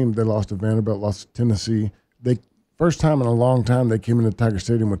good team. They lost to Vanderbilt, lost to Tennessee. First time in a long time they came into Tiger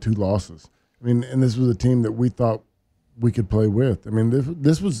Stadium with 2 losses. I mean, and this was a team that we thought we could play with. I mean,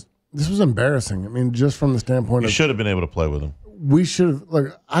 this was embarrassing. I mean, just from the standpoint you should have been able to play with them. We should have.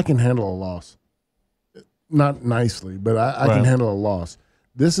 Look, I can handle a loss, not nicely, but I can handle a loss.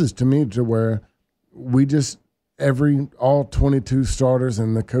 This is, to me, to where we just all 22 starters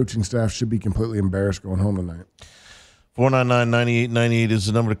and the coaching staff should be completely embarrassed going home tonight. 499-9898 is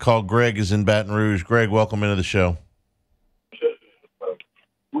the number to call. Greg is in Baton Rouge. Greg, welcome into the show.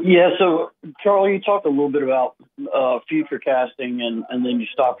 Yeah, so, Charlie, you talked a little bit about future casting, and then you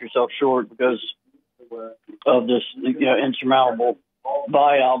stopped yourself short because of this insurmountable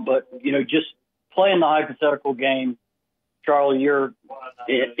buyout. But just playing the hypothetical game, Charlie, you're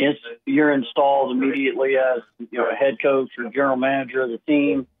installed immediately as a head coach or general manager of the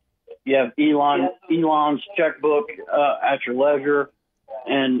team. You have Elon's checkbook at your leisure,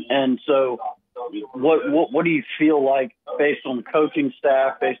 and so what do you feel like based on the coaching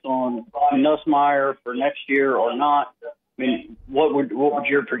staff, based on Nussmeier for next year or not? I mean, what would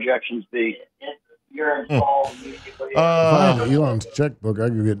your projections be? If I had Elon's checkbook, I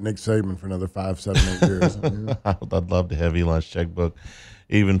could get Nick Saban for another 5, 7, 8 years. I'd love to have Elon's checkbook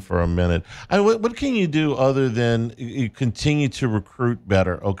even for a minute. What can you do other than you continue to recruit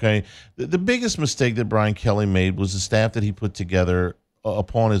better, okay? The biggest mistake that Brian Kelly made was the staff that he put together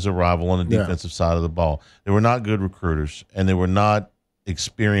upon his arrival on the defensive side of the ball. They were not good recruiters, and they were not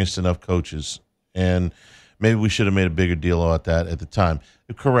experienced enough coaches. And maybe we should have made a bigger deal about that at the time.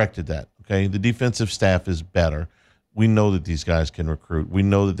 We corrected that, okay? The defensive staff is better. We know that these guys can recruit. We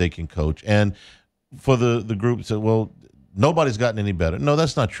know that they can coach. And for the group that said, well, nobody's gotten any better. No,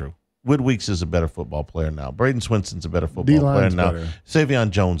 that's not true. Wood Weeks is a better football player now. Braden Swinson's a better football player now.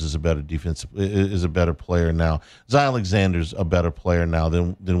 Savion Jones is a better player now. Zy Alexander's a better player now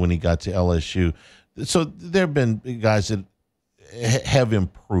than when he got to LSU. So there have been guys that have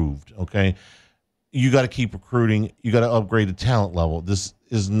improved, okay? You got to keep recruiting. You got to upgrade the talent level. This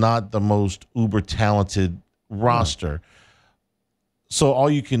is not the most uber talented roster. So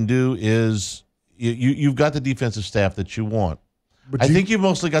all you can do is you've got the defensive staff that you want. I think you've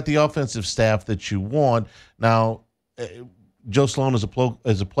mostly got the offensive staff that you want. Now, Joe Sloan is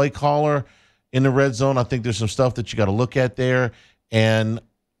a play caller in the red zone. I think there's some stuff that you got to look at there. And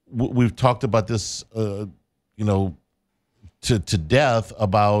we've talked about this, to death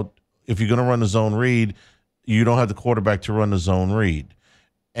about if you're going to run the zone read, you don't have the quarterback to run the zone read.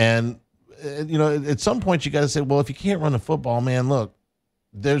 And, at some point you got to say, well, if you can't run the football, man, look,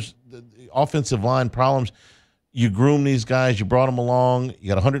 there's the offensive line problems. You groom these guys. You brought them along. You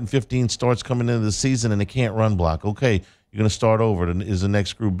got 115 starts coming into the season, and they can't run block. Okay, you're going to start over. Is the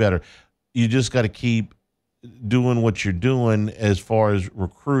next group better? You just got to keep doing what you're doing as far as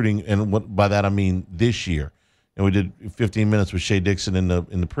recruiting, and by that I mean this year. And we did 15 minutes with Shea Dixon in the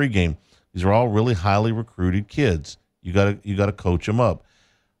pregame. These are all really highly recruited kids. You got to coach them up.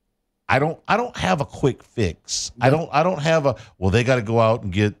 I don't have a quick fix. I don't have they got to go out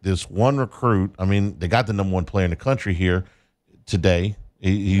and get this one recruit. I mean, they got the number 1 player in the country here today.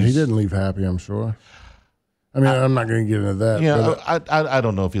 He didn't leave happy, I'm sure. I mean, I'm not going to get into that. Yeah, I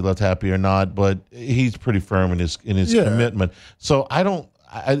don't know if he left happy or not, but he's pretty firm in his commitment. So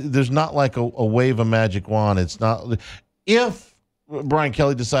there's not like a wave of magic wand. It's not if Brian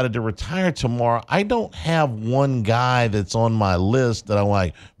Kelly decided to retire tomorrow, I don't have one guy that's on my list that I'm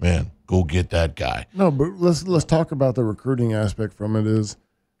like, man, go get that guy. No, but let's talk about the recruiting aspect from it is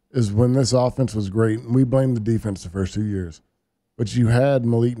when this offense was great, and we blamed the defense the first 2 years. But you had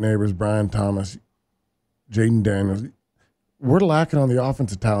Malik Neighbors, Brian Thomas, Jaden Daniels. We're lacking on the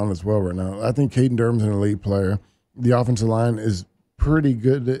offensive talent as well right now. I think Caden Durham's an elite player. The offensive line is pretty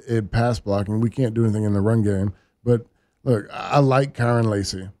good at pass blocking. We can't do anything in the run game, but look, I like Kyron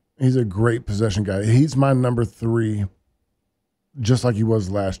Lacey. He's a great possession guy. He's my number 3, just like he was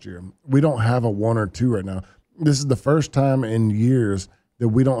last year. We don't have a 1 or 2 right now. This is the first time in years that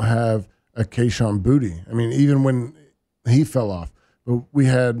we don't have a Kayshon Boutte. I mean, even when he fell off, but we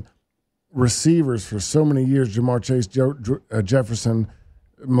had receivers for so many years, Jamar Chase, Jefferson,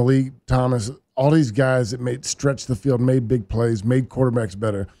 Malik Thomas, all these guys that stretched the field, made big plays, made quarterbacks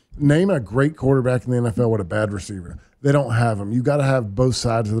better. Name a great quarterback in the NFL with a bad receiver. They don't have them. You got to have both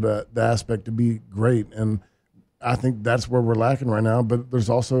sides of the aspect to be great, and I think that's where we're lacking right now. But there's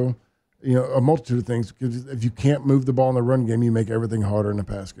also, a multitude of things. Because if you can't move the ball in the run game, you make everything harder in the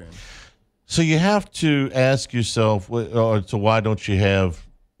pass game. So you have to ask yourself, why don't you have,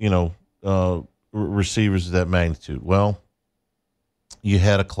 receivers of that magnitude? Well, you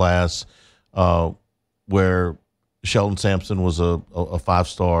had a class where Sheldon Sampson was a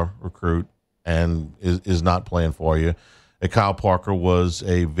 5-star recruit and is not playing for you. And Kyle Parker was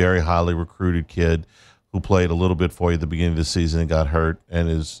a very highly recruited kid who played a little bit for you at the beginning of the season and got hurt and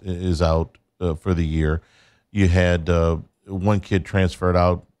is out for the year. You had one kid transferred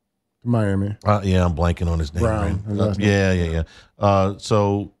out to Miami. Yeah, I'm blanking on his name. Brown. Right? Yeah.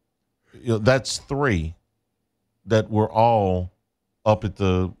 So that's 3 that were all up at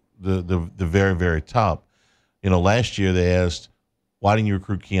the very, very top. Last year they asked, why didn't you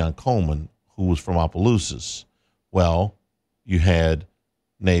recruit Keon Coleman, who was from Opelousas? Well, you had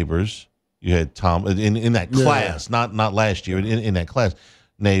Neighbors, you had Tom in that class, not last year, in that class.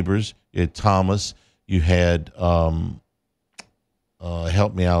 Neighbors, you had Thomas, You had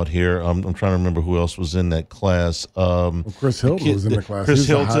help me out here. I'm trying to remember who else was in that class. Chris Hilton was in the class.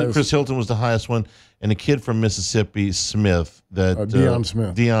 Chris Hilton was the highest one, and a kid from Mississippi, Smith.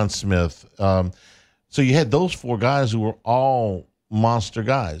 Deion Smith. So you had those 4 guys who were all monster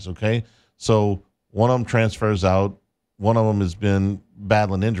guys. Okay, so one of them transfers out. One of them has been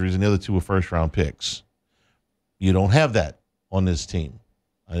battling injuries, and the other 2 were first-round picks. You don't have that on this team.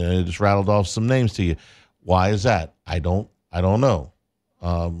 I just rattled off some names to you. Why is that? I don't know.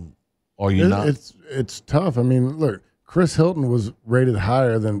 Are you not? It's tough. I mean, look, Chris Hilton was rated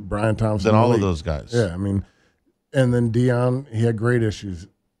higher than Brian Thompson. Than all of those guys. Yeah, I mean, and then Deion, he had great issues.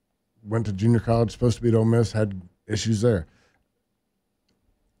 Went to junior college, supposed to be at Ole Miss, had issues there.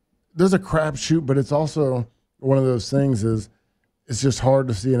 There's a crapshoot, but it's also one of those things is it's just hard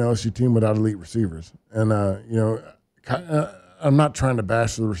to see an LSU team without elite receivers. And, I'm not trying to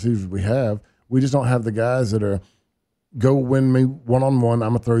bash the receivers we have. We just don't have the guys that are go win me one-on-one. I'm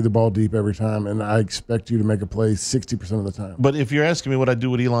going to throw you the ball deep every time, and I expect you to make a play 60% of the time. But if you're asking me what I do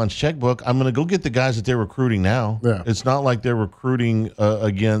with Elon's checkbook, I'm going to go get the guys that they're recruiting now. Yeah. It's not like they're recruiting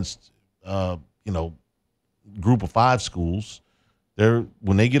against, group of 5 schools.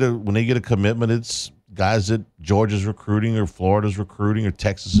 When they get a commitment, it's guys that Georgia's recruiting or Florida's recruiting or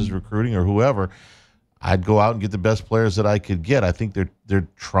Texas is recruiting or whoever. I'd go out and get the best players that I could get. I think they're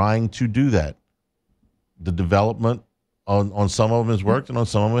trying to do that. The development on some of them has worked and on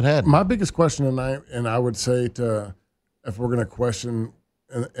some of them it hadn't. My biggest question tonight, and I would say if we're going to question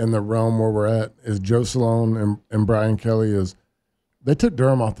in the realm where we're at, is Joe Salone and Brian Kelly is they took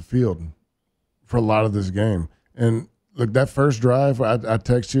Durham off the field for a lot of this game. And look, that first drive, I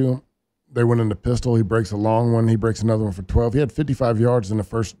text you, they went into pistol. He breaks a long one. He breaks another one for 12. He had 55 yards in the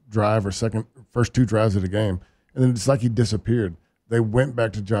first drive or first 2 drives of the game. And then it's like he disappeared. They went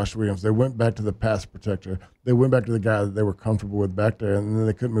back to Josh Williams. They went back to the pass protector. They went back to the guy that they were comfortable with back there, and then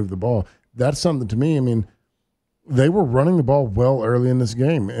they couldn't move the ball. That's something to me. I mean, they were running the ball well early in this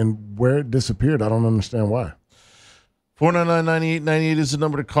game, and where it disappeared, I don't understand why. 499-9898 is the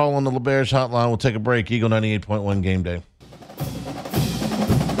number to call on the LeBears hotline. We'll take a break. Eagle 98.1 Game Day.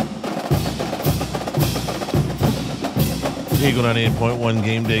 Eagle 98.1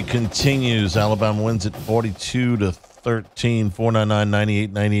 Game Day continues. Alabama wins at 42-13.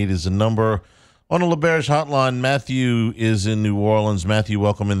 499-9898 is the number. On the LeBears hotline, Matthew is in New Orleans. Matthew,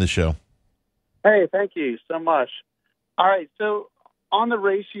 welcome in the show. Hey, thank you so much. All right, so on the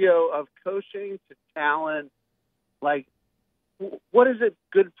ratio of coaching to talent, like, what is it,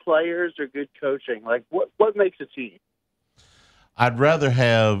 good players or good coaching? Like, what makes a team? I'd rather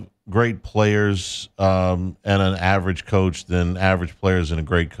have great players and an average coach than average players and a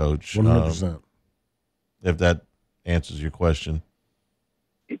great coach. 100%. If that answers your question.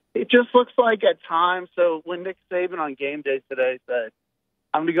 It just looks like at times, so when Nick Saban on game day today said,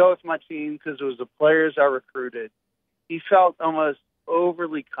 I'm going to go with my team because it was the players I recruited, he felt almost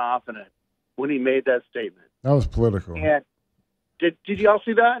overly confident when he made that statement. That was political. And did y'all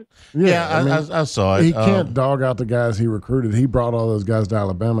see that? Yeah, I saw it. He can't dog out the guys he recruited. He brought all those guys to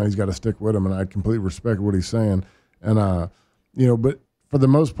Alabama. He's got to stick with them, and I completely respect what he's saying. And, but for the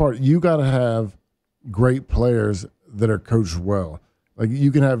most part, you got to have great players that are coached well. Like,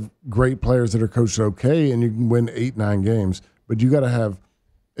 you can have great players that are coached okay, and you can win 8-9 games. But you got to have,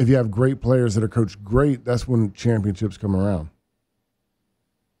 if you have great players that are coached great, that's when championships come around.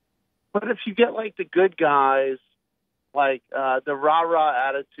 But if you get, like, the good guys, like the rah-rah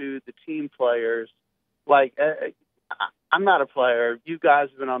attitude, the team players, like, I'm not a player. You guys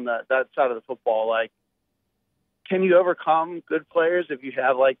have been on that side of the football. Like, can you overcome good players if you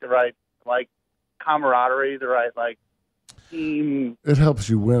have, like, the right, like, camaraderie, the right, like, team? It helps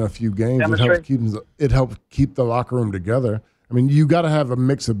you win a few games. It helps keep the locker room together. I mean, you got to have a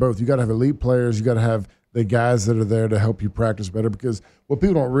mix of both. You got to have elite players. You got to have the guys that are there to help you practice better. Because what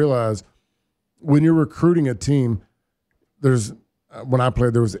people don't realize, when you're recruiting a team, when I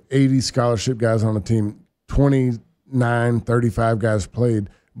played, there was 80 scholarship guys on the team. 29, 35 guys played.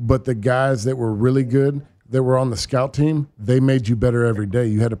 But the guys that were really good, that were on the scout team, they made you better every day.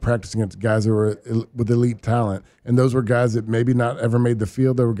 You had to practice against guys that were with elite talent. And those were guys that maybe not ever made the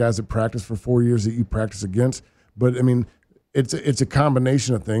field. They were guys that practiced for 4 years that you practice against. But, I mean, it's a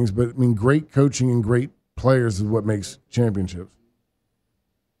combination of things. But, I mean, great coaching and great players is what makes championships.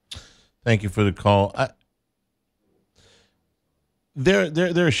 Thank you for the call.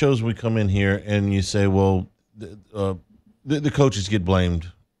 There are shows we come in here and you say, well, the coaches get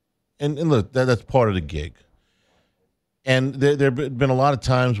blamed. And look, that's part of the gig. And there have been a lot of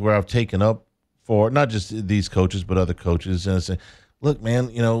times where I've taken up for not just these coaches, but other coaches. And I say, look, man,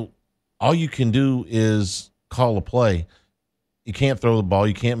 all you can do is call a play. You can't throw the ball.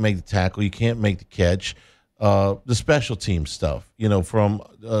 You can't make the tackle. You can't make the catch. The special team stuff, from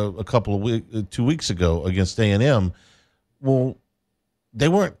a couple of 2 weeks ago against A&M. Well, they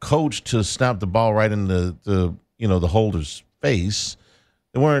weren't coached to snap the ball right in the holder's face.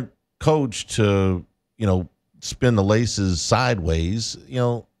 They weren't coached to, spin the laces sideways.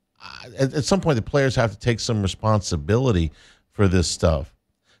 At some point, the players have to take some responsibility for this stuff.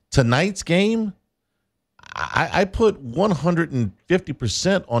 Tonight's game, I put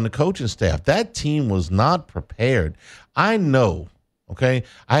 150% on the coaching staff. That team was not prepared. I know, okay?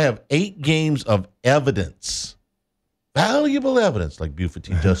 I have 8 games of evidence, valuable evidence, like Buford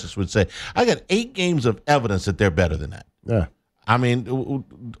T. Justice would say. I got 8 games of evidence that they're better than that. Yeah. I mean,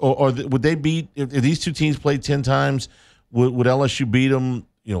 or would they beat, if these two teams played 10 times, would LSU beat them,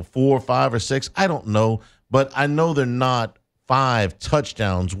 4, 5, or 6? I don't know, but I know they're not 5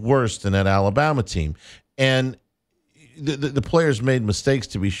 touchdowns worse than that Alabama team. And the players made mistakes,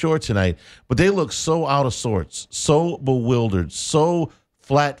 to be sure, tonight, but they look so out of sorts, so bewildered, so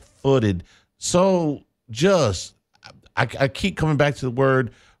flat-footed, so just I keep coming back to the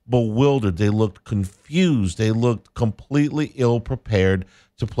word bewildered. They looked confused. They looked completely ill-prepared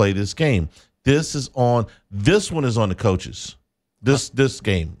to play this game. This one is on the coaches. This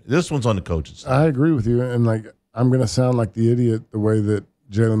game. This one's on the coaches. I agree with you, and I'm going to sound like the idiot the way that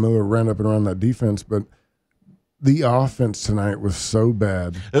Jalen Miller ran up and around that defense, but the offense tonight was so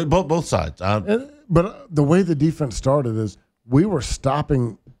bad. Both sides. But the way the defense started is we were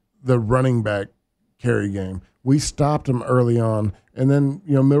stopping the running back carry game. We stopped them early on, and then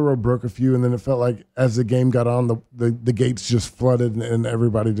Milroe broke a few, and then it felt like as the game got on, the gates just flooded, and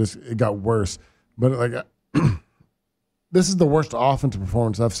everybody it got worse. But this is the worst offensive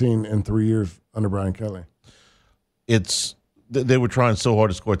performance I've seen in 3 years under Brian Kelly. They were trying so hard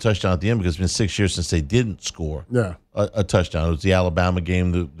to score a touchdown at the end because it's been 6 years since they didn't score a touchdown. It was the Alabama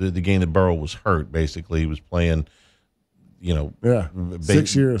game, the game that Burrow was hurt, basically. He was playing,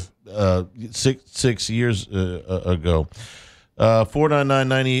 6 years. 6 years ago.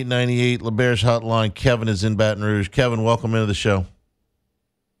 499-9898, LeBear's hotline. Kevin is in Baton Rouge. Kevin, welcome into the show.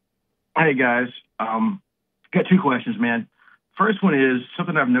 Hey, guys. Got 2 questions, man. First one is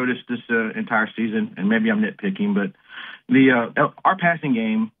something I've noticed this entire season, and maybe I'm nitpicking, but our passing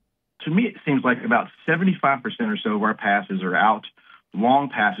game, to me, it seems like about 75% or so of our passes are out, long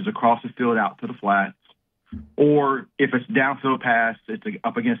passes across the field out to the flats, or if it's downfield pass, it's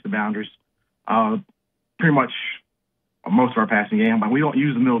up against the boundaries. Pretty much most of our passing game, but we don't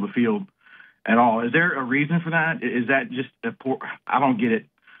use the middle of the field at all. Is there a reason for that? Is that just I don't get it.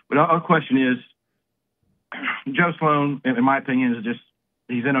 But the other question is, Joe Sloan, in my opinion, is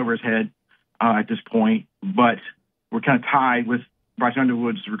he's in over his head at this point, but we're kind of tied with Bryce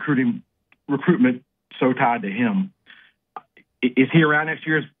Underwood's recruitment so tied to him. Is he around next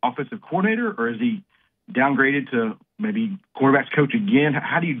year as offensive coordinator, or is he downgraded to maybe quarterback's coach again?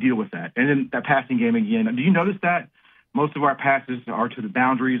 How do you deal with that? And then that passing game again. Do you notice that most of our passes are to the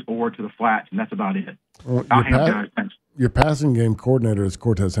boundaries or to the flats, and that's about it? Well, your passing game coordinator is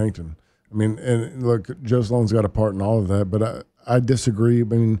Cortez Hankton. I mean, and look, Joe Sloan's got a part in all of that, but I disagree. I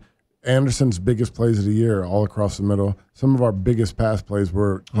mean, Anderson's biggest plays of the year all across the middle. Some of our biggest pass plays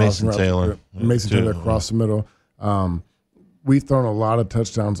were Mason Taylor across the middle. We've thrown a lot of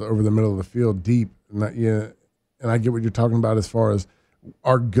touchdowns over the middle of the field deep. And I get what you're talking about as far as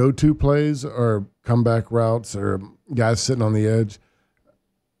our go-to plays or comeback routes or guys sitting on the edge.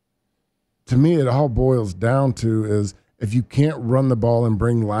 To me, it all boils down to is if you can't run the ball and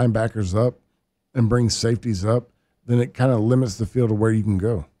bring linebackers up and bring safeties up, then it kind of limits the field of where you can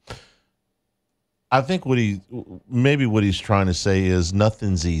go. I think what he's trying to say is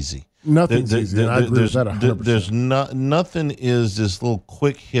nothing's easy. Nothing's easy. And I agree with that 100%. Nothing is this little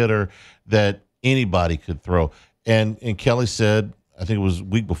quick hitter that anybody could throw. And Kelly said, I think it was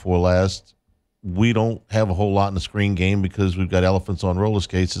week before last, we don't have a whole lot in the screen game because we've got elephants on roller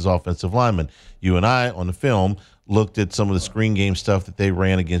skates as offensive linemen. You and I, on the film, looked at some of the screen game stuff that they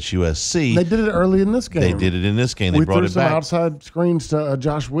ran against USC. They did it early in this game. They did it in this game. They brought it back. We threw some outside screens to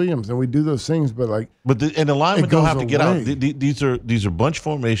Josh Williams, and we do those things, but the linemen don't have to get out. These are bunch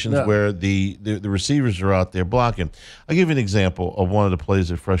formations where the receivers are out there blocking. I'll give you an example of one of the plays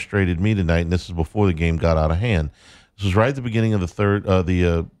that frustrated me tonight, and this is before the game got out of hand. This was right at the beginning of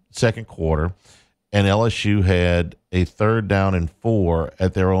the second quarter, and LSU had a 3rd down and 4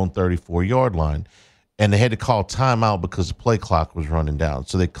 at their own 34-yard line. And they had to call timeout because the play clock was running down.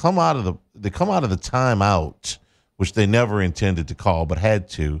 So they come out of the timeout, which they never intended to call but had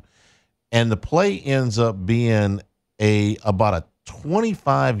to, and the play ends up being about a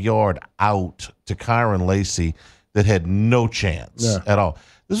 25-yard out to Kyron Lacey that had no chance at all.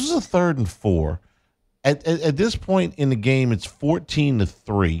 This was a 3rd and 4. At this point in the game, it's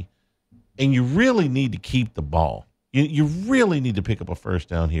 14-3, and you really need to keep the ball. You really need to pick up a first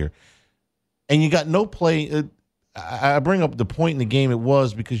down here. And you got no play. I bring up the point in the game it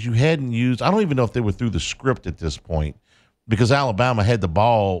was because you hadn't used – I don't even know if they were through the script at this point because Alabama had the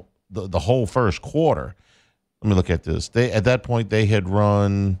ball the whole first quarter. Let me look at this. At that point, they had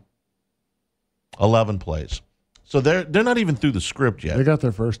run 11 plays. So they're not even through the script yet. They got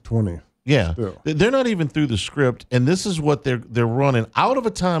their first 20. Yeah. Still. They're not even through the script, and this is what they're running out of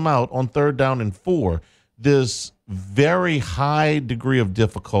a timeout on 3rd down and 4. This very high degree of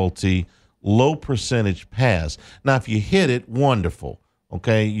difficulty, low percentage pass. Now, if you hit it, wonderful.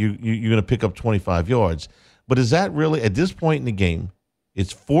 Okay, you're going to pick up 25 yards. But is that really, at this point in the game,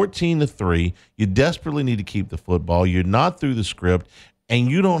 it's 14-3. You desperately need to keep the football. You're not through the script, and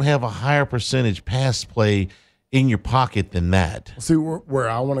you don't have a higher percentage pass play in your pocket than that. See, where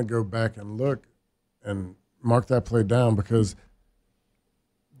I want to go back and look and mark that play down because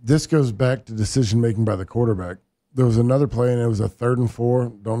this goes back to decision-making by the quarterback. There was another play, and it was a 3rd and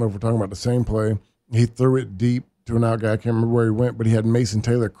 4. Don't know if we're talking about the same play. He threw it deep to an out guy. I can't remember where he went, but he had Mason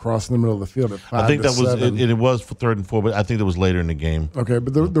Taylor crossing the middle of the field at 5 I think that 7. was it was for 3rd and 4, but I think that was later in the game. Okay,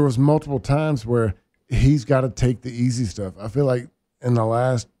 but there was multiple times where he's got to take the easy stuff. I feel like in the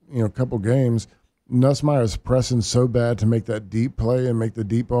last couple games, Nussmeier's pressing so bad to make that deep play and make the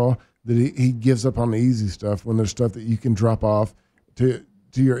deep ball that he gives up on the easy stuff when there's stuff that you can drop off to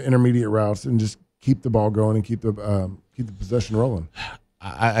your intermediate routes and just keep the ball going and keep the possession rolling.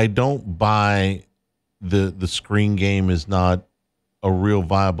 I don't buy the screen game is not a real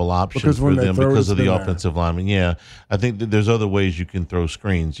viable option for them because of the offensive lineman. Yeah, I think that there's other ways you can throw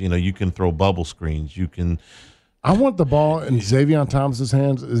screens. You can throw bubble screens. You can. I want the ball in Xavier Thomas's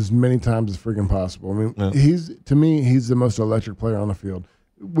hands as many times as freaking possible. I mean, he's the most electric player on the field.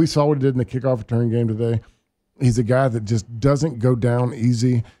 We saw what he did in the kickoff return game today. He's a guy that just doesn't go down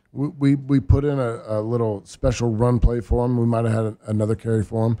easy. We put in a little special run play for him. We might have had another carry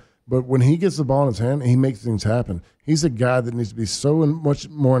for him. But when he gets the ball in his hand, he makes things happen. He's a guy that needs to be so much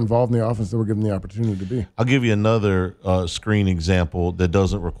more involved in the offense than we're given the opportunity to be. I'll give you another screen example that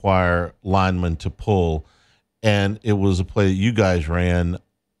doesn't require linemen to pull. And it was a play that you guys ran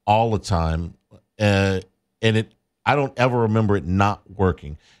all the time, and I don't ever remember it not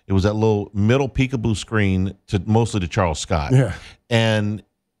working. It was that little middle peekaboo screen mostly to Charles Scott. Yeah. And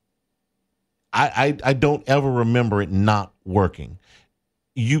I don't ever remember it not working.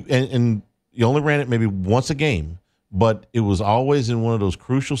 And you only ran it maybe once a game, but it was always in one of those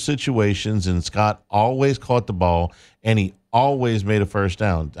crucial situations, and Scott always caught the ball, and he always made a first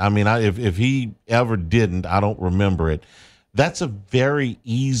down. I mean, if he ever didn't, I don't remember it. That's a very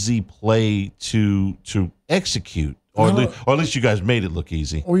easy play to execute, or at least you guys made it look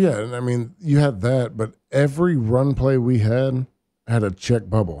easy. Oh, yeah, and I mean, you had that, but every run play we had a check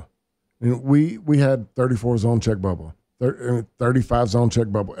bubble. I mean, we had 34 zone check bubble, 35 zone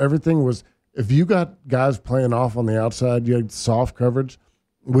check bubble. Everything was, if you got guys playing off on the outside, you had soft coverage,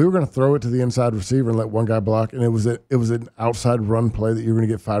 we were going to throw it to the inside receiver and let one guy block, and it was an outside run play that you were going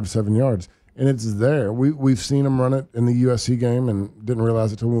to get 5 to 7 yards, and it's there. We've seen them run it in the USC game and didn't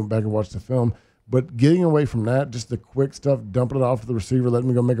realize it until we went back and watched the film. But getting away from that, just the quick stuff, dumping it off to the receiver, letting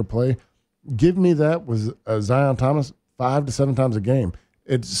me go make a play, give me that was Zion Thomas 5 to 7 times a game.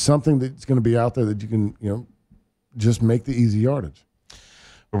 It's something that's going to be out there that you can just make the easy yardage.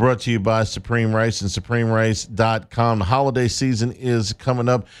 We're brought to you by Supreme Rice and SupremeRice.com. The holiday season is coming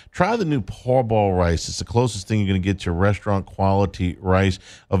up. Try the new Porball rice. It's the closest thing you're going to get to restaurant-quality rice.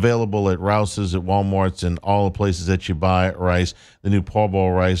 Available at Rouse's, at Walmart's, and all the places that you buy rice. The new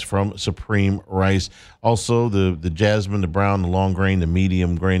Porball rice from Supreme Rice. Also, the jasmine, the brown, the long grain, the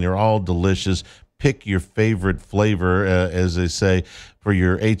medium grain. They're all delicious. Pick your favorite flavor, as they say, for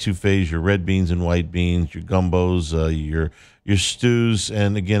your etouffees, your red beans and white beans, your gumbos, your stews,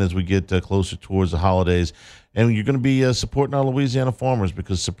 and again, as we get closer towards the holidays, and you're going to be supporting our Louisiana farmers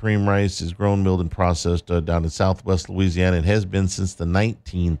because Supreme Rice is grown, milled, and processed down in Southwest Louisiana. It has been since the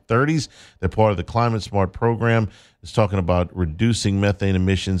 1930s. They're part of the Climate Smart program. It's talking about reducing methane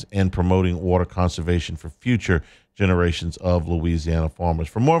emissions and promoting water conservation for future generations of Louisiana farmers.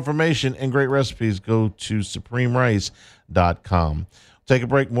 For more information and great recipes, go to SupremeRice.com. Take a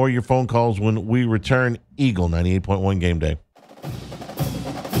break. More of your phone calls when we return. Eagle 98.1 Game Day.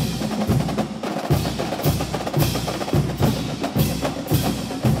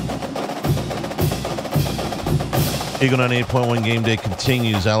 Eagle 98.1 Game Day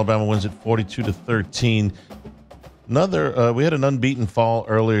continues. Alabama wins at 42-13. We had an unbeaten fall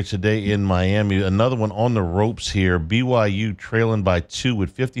earlier today in Miami. Another one on the ropes here. BYU trailing by 2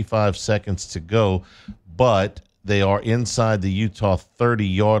 with 55 seconds to go, but they are inside the Utah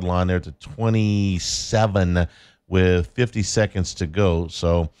 30-yard line. They're at 27 with 50 seconds to go.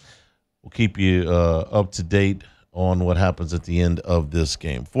 So we'll keep you up to date on what happens at the end of this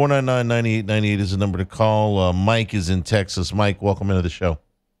game. 499-9898 is the number to call. Mike is in Texas. Mike, welcome into the show.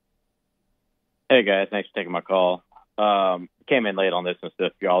 Hey, guys. Thanks for taking my call. Came in late on this one, so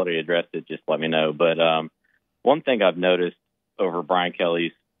if you already addressed it, just let me know. But one thing I've noticed over Brian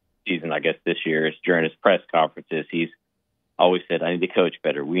Kelly's season, I guess this year, is during his press conferences, he's always said, I need to coach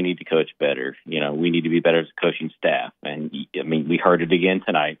better. We need to coach better. We need to be better as a coaching staff. And, we heard it again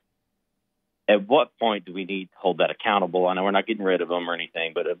tonight. At what point do we need to hold that accountable? I know we're not getting rid of him or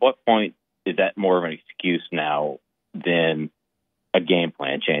anything, but at what point is that more of an excuse now than a game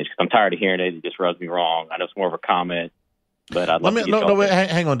plan change? Because I'm tired of hearing it. It just rubs me wrong. I know it's more of a comment, but I'd love to get wait,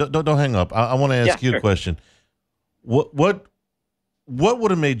 hang on. Don't hang up. I want to ask you a question. What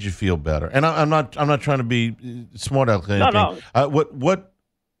would have made you feel better? And I'm not trying to be smart aleck or anything.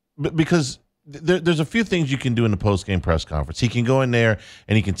 No. Because there's a few things you can do in the post-game press conference. He can go in there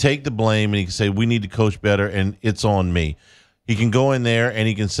and he can take the blame and he can say, we need to coach better and it's on me. He can go in there and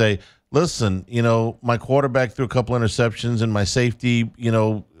he can say, listen, my quarterback threw a couple interceptions and my safety,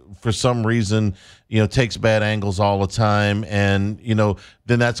 for some reason, takes bad angles all the time. And,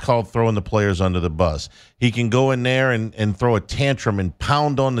 then that's called throwing the players under the bus. He can go in there and throw a tantrum and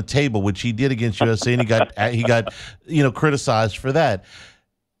pound on the table, which he did against USC, and he got criticized for that.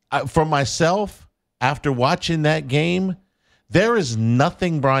 For myself, after watching that game, there is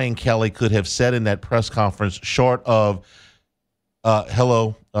nothing Brian Kelly could have said in that press conference short of,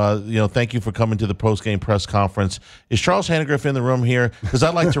 hello, thank you for coming to the post-game press conference. Is Charles Hannegriff in the room here? Because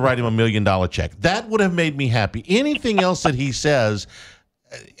I'd like to write him $1 million check. That would have made me happy. Anything else that he says,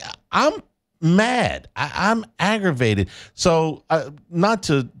 I'm mad. I'm aggravated. So not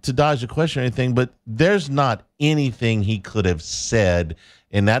to dodge the question or anything, but there's not anything he could have said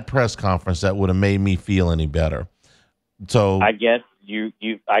in that press conference that would have made me feel any better. So I guess you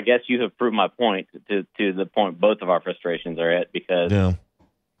have proved my point to the point both of our frustrations are at, because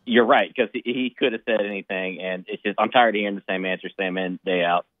you're right, because he could have said anything, and it's just I'm tired of hearing the same answer, same in, day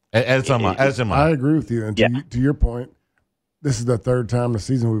out. As am I. I agree with you. And to your point, this is the third time this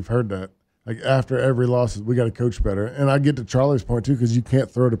season we've heard that. Like, after every loss, we got to coach better. And I get to Charlie's point, too, because you can't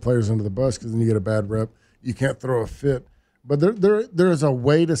throw the players under the bus because then you get a bad rep. You can't throw a fit. But there is a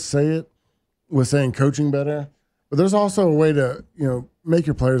way to say it with saying coaching better. But there's also a way to, make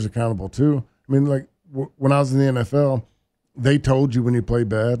your players accountable, too. I mean, like, when I was in the NFL, they told you when you played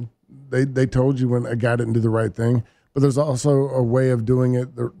bad. They told you when a guy didn't do the right thing. But there's also a way of doing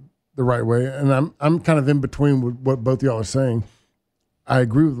it the right way. And I'm kind of in between with what both of y'all are saying. I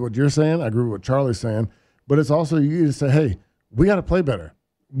agree with what you're saying. I agree with what Charlie's saying. But it's also you to say, hey, we got to play better.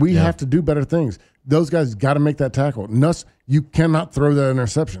 We have to do better things. Those guys got to make that tackle. Nuss, you cannot throw that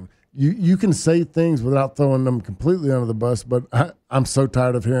interception. You can say things without throwing them completely under the bus, but I'm so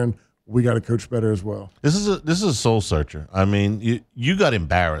tired of hearing we got to coach better as well. This is a soul searcher. I mean, you got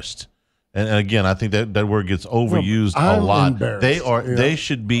embarrassed. And again, I think that word gets overused a lot. They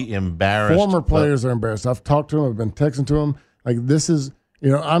should be embarrassed. Former players are embarrassed. I've talked to them. I've been texting to them. Like, this is,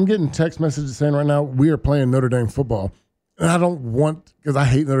 I'm getting text messages saying right now we are playing Notre Dame football. And I don't want, because I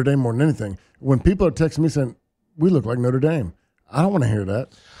hate Notre Dame more than anything. When people are texting me saying, we look like Notre Dame, I don't want to hear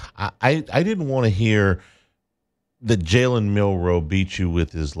that. I didn't want to hear that Jalen Milroe beat you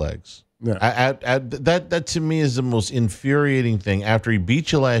with his legs. Yeah. That to me is the most infuriating thing. After he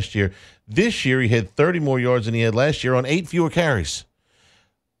beat you last year, this year he had 30 more yards than he had last year on 8 fewer carries.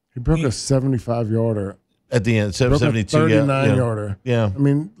 He broke a 75-yarder. At the end, 72, 39-yarder. Yeah. I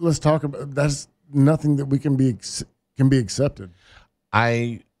mean, let's talk about that's nothing that we can be accepted.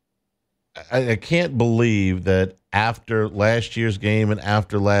 I can't believe that after last year's game and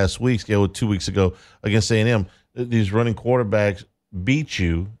after last week's game, 2 weeks ago against A&M, these running quarterbacks beat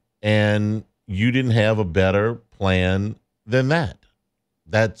you and you didn't have a better plan than that.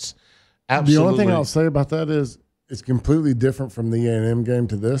 That's absolutely. The only thing I'll say about that is it's completely different from the A&M game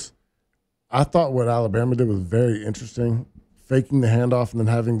to this. I thought what Alabama did was very interesting, faking the handoff and then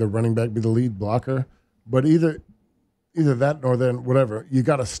having the running back be the lead blocker. But either that or then whatever, you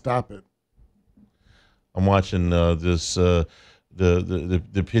got to stop it. I'm watching this the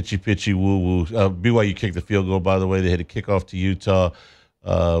pitchy woo woo. BYU kicked the field goal. By the way, they had a kickoff to Utah.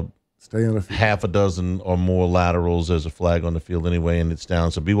 Stay on the field. Half a dozen or more laterals. There's a flag on the field anyway, and it's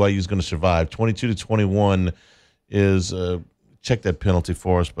down. So BYU is going to survive. 22-21 is check that penalty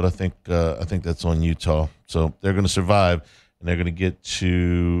for us, but I think that's on Utah. So they're going to survive, and they're going to get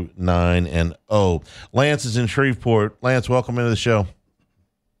to 9-0. Lance is in Shreveport. Lance, welcome into the show.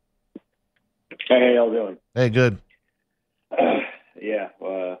 Hey, how y'all doing? Hey, good. Yeah.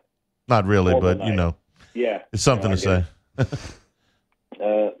 Not really, but night. Yeah, it's something to say.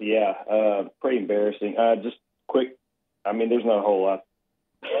 Pretty embarrassing. Just quick. I mean, there's not a whole lot.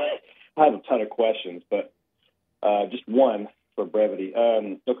 I have a ton of questions, but just one for brevity.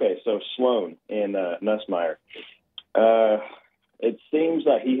 Okay, so Sloan and Nussmeier. It seems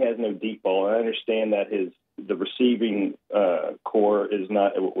like he has no deep ball. I understand that the receiving core is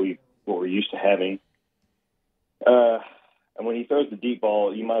not what we're used to having. And when he throws the deep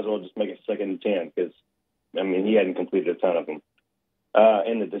ball, you might as well just make it 2nd and 10 because, I mean, he hadn't completed a ton of them.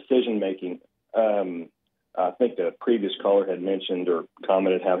 In the decision making, I think the previous caller had mentioned or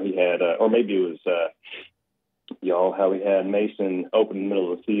commented how he had, or maybe it was y'all, how he had Mason open in the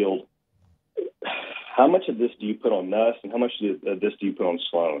middle of the field. How much of this do you put on Nuss, and how much of this do you put on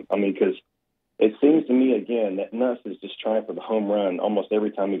Sloan? I mean, because it seems to me, again, that Nuss is just trying for the home run almost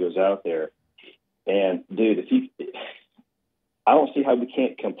every time he goes out there. And, dude, I don't see how we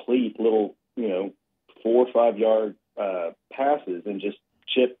can't complete little, 4 or 5 yard passes and just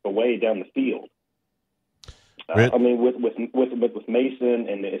chip away down the field. I mean, with Mason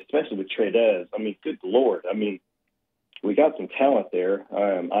and especially with Tradez, I mean, good Lord. I mean, we got some talent there.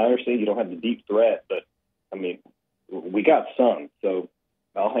 I understand you don't have the deep threat, but, I mean, we got some. So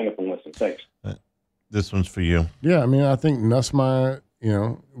I'll hang up and listen. Thanks. This one's for you. Yeah, I mean, I think Nussmeier,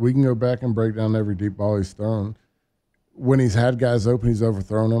 we can go back and break down every deep ball he's thrown. When he's had guys open, he's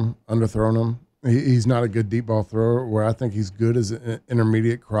overthrown them, underthrown them. He's not a good deep ball thrower, where I think he's good as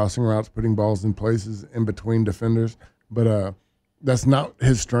intermediate crossing routes, putting balls in places in between defenders. But that's not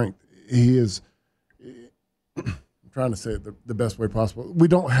his strength. He is – I'm trying to say it the best way possible. We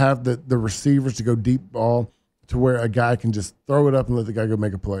don't have the receivers to go deep ball to where a guy can just throw it up and let the guy go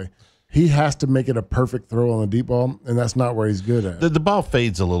make a play. He has to make it a perfect throw on the deep ball, and that's not where he's good at. The ball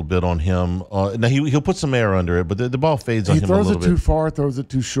fades a little bit on him. Now he'll put some air under it, but the ball fades on him a little bit. He throws it too far, throws it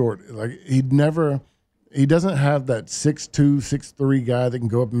too short. Like he doesn't have that 6'2", 6'3" guy that can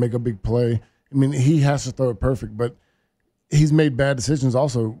go up and make a big play. I mean, he has to throw it perfect, but he's made bad decisions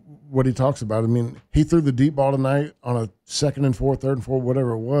also, what he talks about. I mean, he threw the deep ball tonight on a 2nd and 4, 3rd and 4,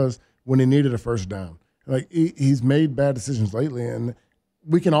 whatever it was, when he needed a first down. Like he's made bad decisions lately, and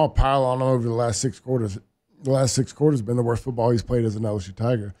we can all pile on over the last 6 quarters. The last 6 quarters have been the worst football he's played as an LSU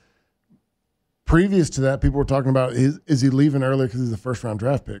Tiger. Previous to that, people were talking about, is he leaving early because he's a first-round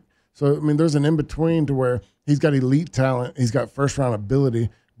draft pick? So, I mean, there's an in-between to where he's got elite talent, he's got first-round ability,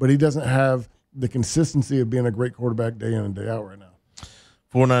 but he doesn't have the consistency of being a great quarterback day in and day out right now.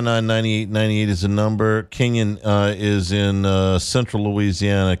 499-9898 is the number. Kenyon is in central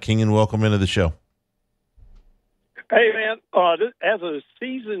Louisiana. Kenyon, welcome into the show. Hey, man, as a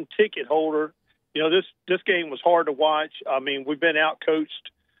season ticket holder, this game was hard to watch. I mean, we've been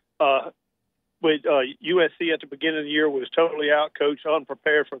out-coached with USC at the beginning of the year. Was totally out-coached,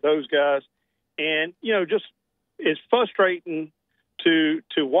 unprepared for those guys. And, just it's frustrating to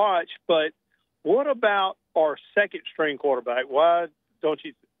watch. But what about our second-string quarterback? Once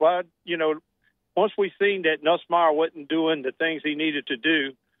we seen that Nussmeier wasn't doing the things he needed to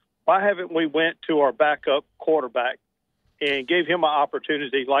do, why haven't we went to our backup quarterback and gave him an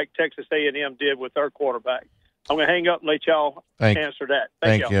opportunity like Texas A&M did with their quarterback? I'm going to hang up and let y'all answer that.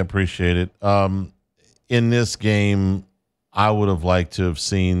 Thank you. I appreciate it. In this game, I would have liked to have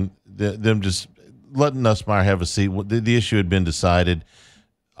seen them just letting Nussmeier have a seat. The issue had been decided.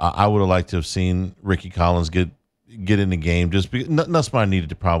 I would have liked to have seen Ricky Collins get in the game. Just because Nussmeier needed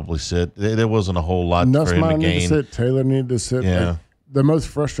to probably sit. There wasn't a whole lot for him to gain. Nussmeier needed to sit. Taylor needed to sit. Yeah. Like, the most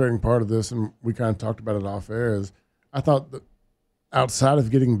frustrating part of this, and we kind of talked about it off air, is I thought that outside of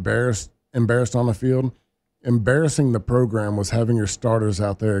getting embarrassed on the field, embarrassing the program was having your starters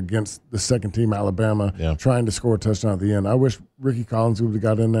out there against the second team Alabama trying to score a touchdown at the end. I wish Ricky Collins would have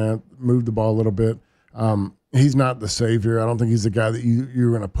got in there, moved the ball a little bit. He's not the savior. I don't think he's the guy that you're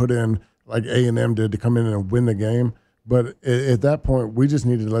going to put in like A&M did to come in and win the game. But at that point, we just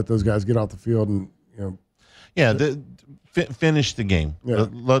needed to let those guys get off the field and finish the game.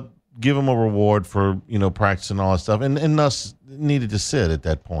 Yeah. Give him a reward for practicing all that stuff. And Nuss needed to sit at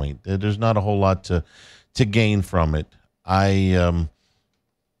that point. There's not a whole lot to gain from it.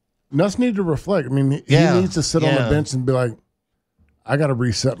 Nuss needed to reflect. I mean, he needs to sit on the bench and be like, I got to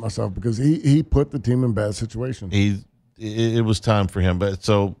reset myself, because he put the team in bad situations. It was time for him. But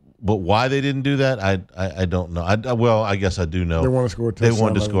so But why they didn't do that, I don't know. Well, I guess I do know. They want to score a touchdown. They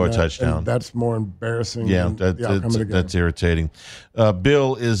wanted to score a touchdown. And that's more embarrassing Yeah, than the outcome of the game. that's irritating.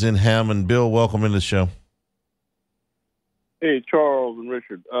 Bill is in Hammond. Bill, welcome in the show. Hey, Charles and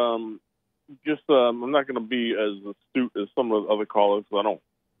Richard. I'm not going to be as astute as some of the other callers because I don't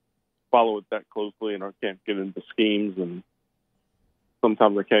follow it that closely and I can't get into schemes, and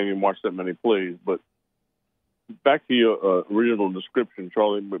sometimes I can't even watch that many plays. But back to your original description,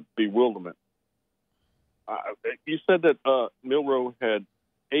 Charlie, with bewilderment. You said that Milroe had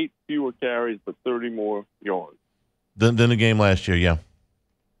 8 fewer carries but 30 more yards. Than the game last year, yeah.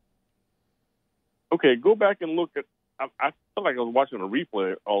 Okay, go back and look at. I felt like I was watching a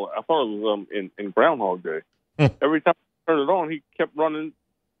replay. I thought it was in Groundhog Day. Every time I turned it on, he kept running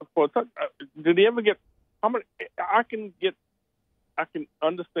for a touch. Did he ever get how many? I can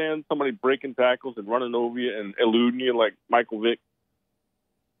understand somebody breaking tackles and running over you and eluding you like Michael Vick.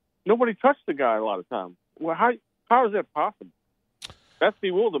 Nobody touched the guy a lot of times. Well, how is that possible? That's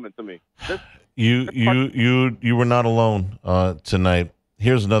bewilderment to me. You were not alone tonight.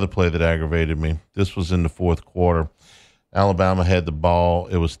 Here's another play that aggravated me. This was in the fourth quarter. Alabama had the ball.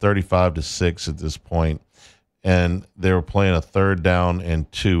 It was 35-6 at this point, and they were playing a 3rd down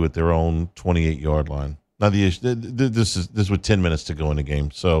and 2 at their own 28-yard line. Now the issue, this is with 10 minutes to go in the game,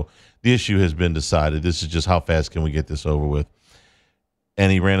 so the issue has been decided. This is just how fast can we get this over with.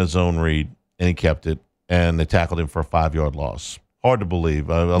 And he ran a zone read, and he kept it, and they tackled him for a 5-yard loss. Hard to believe.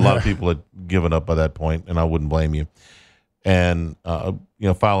 A lot of people had given up by that point, and I wouldn't blame you. And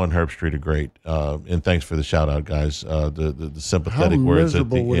Fowler and Herbstreit are great. And thanks for the shout out, guys. The sympathetic How words at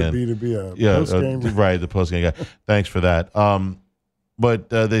the miserable would end. it be to be a post-game? Right, the post game guy. Thanks for that. But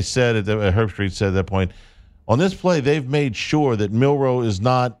they said Herbstreit said at that point, on this play, they've made sure that Milroe is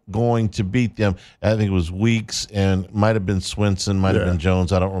not going to beat them. I think it was Weeks and might have been Swinson, might have been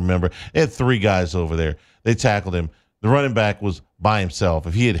Jones. I don't remember. They had 3 guys over there. They tackled him. The running back was by himself.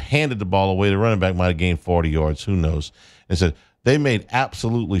 If he had handed the ball away, the running back might have gained 40 yards. Who knows? And said they made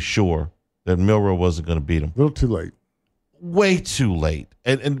absolutely sure that Milroe wasn't going to beat him. A little too late. Way too late.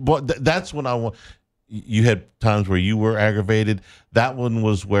 And that's when I want. You had times where you were aggravated. That one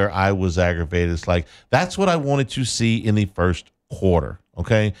was where I was aggravated. It's like, that's what I wanted to see in the first quarter,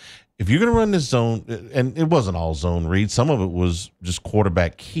 okay? If you're going to run this zone, and it wasn't all zone reads, some of it was just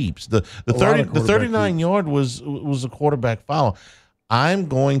quarterback keeps. The 39-yard was a quarterback foul. I'm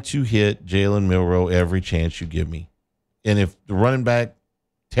going to hit Jalen Milroe every chance you give me. And if the running back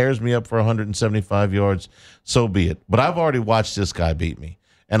tears me up for 175 yards, so be it. But I've already watched this guy beat me.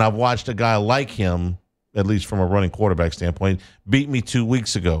 And I've watched a guy like him, at least from a running quarterback standpoint, beat me 2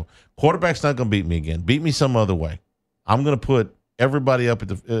 weeks ago. Quarterback's not going to beat me again. Beat me some other way. I'm going to put everybody up at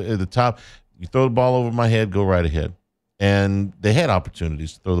the top. You throw the ball over my head, go right ahead. And they had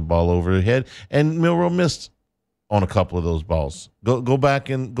opportunities to throw the ball over their head, and Milroe missed on a couple of those balls. Go back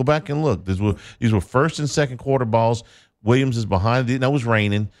and look. These were first and second quarter balls. Williams is behind it. That was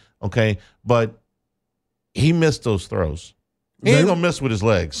raining, okay, but he missed those throws. He ain't gonna miss with his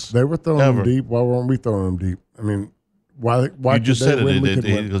legs. They were throwing them deep. Why weren't we throwing them deep? I mean, why you just said it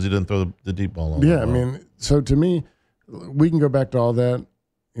because he didn't throw the deep ball on. Yeah, I mean, so to me, we can go back to all that.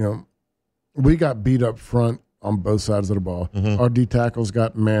 We got beat up front on both sides of the ball. Mm-hmm. Our D tackles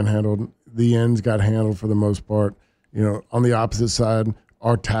got manhandled. The ends got handled for the most part. On the opposite side,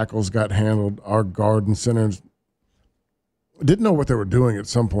 our tackles got handled. Our guard and centers didn't know what they were doing at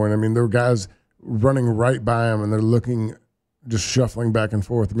some point. I mean, there were guys running right by them, and they're looking, just shuffling back and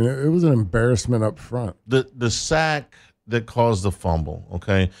forth. I mean, it was an embarrassment up front. The sack that caused the fumble,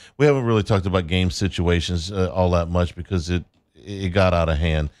 okay? We haven't really talked about game situations all that much because it got out of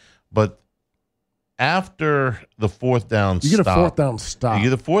hand. But after the fourth down You get a fourth down stop.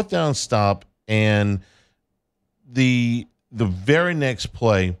 You get a fourth down stop, and the very next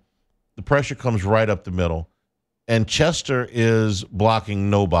play, the pressure comes right up the middle, and Chester is blocking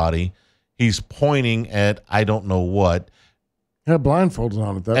nobody. He's pointing at I don't know what. He had blindfolds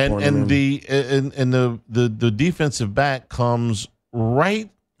on at that point. And the defensive back comes right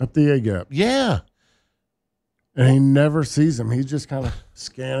up the A gap. Yeah. And he never sees him. He's just kind of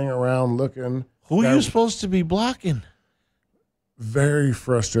scanning around looking. Who are you supposed to be blocking? Very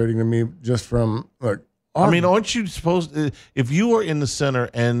frustrating to me just from aren't you supposed to, if you are in the center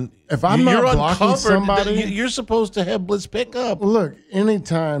and if I'm you're not blocking somebody, you're supposed to have blitz pickup. Look,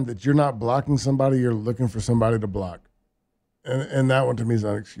 anytime that you're not blocking somebody, you're looking for somebody to block. And that one to me is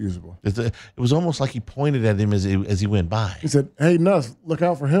unexcusable. It was almost like he pointed at him as he went by. He said, "Hey, Nuss, look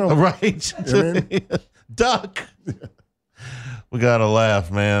out for him." Right. You know what I mean? Duck. We got to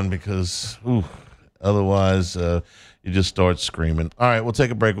laugh, man, because otherwise, you just start screaming. All right, we'll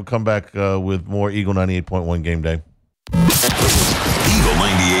take a break. We'll come back with more Eagle 98.1 Game Day. Eagle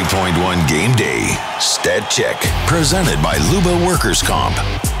 98.1 Game Day. Stat Check. Presented by Luba Workers Comp.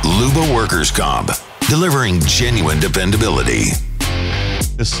 Luba Workers Comp. Delivering genuine dependability.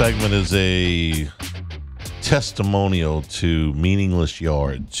 This segment is a testimonial to meaningless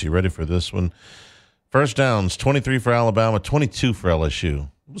yards. You ready for this one? First downs, 23 for Alabama, 22 for LSU.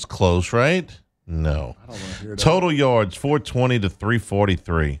 It was close, right? No. I don't want to hear that. Total yards, 420 to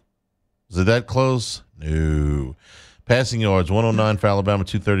 343. Was it that close? No. Passing yards, 109 for Alabama,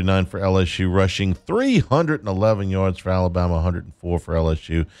 239 for LSU. Rushing, 311 yards for Alabama, 104 for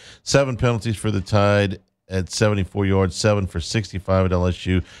LSU. 7 penalties for the Tide at 74 yards, 7 for 65 at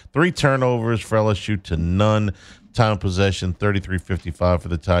LSU. 3 turnovers for LSU to none. Time of possession, 33-55 for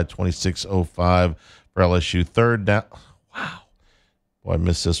the Tide, 26-05 for LSU. Third down. Wow. Boy, I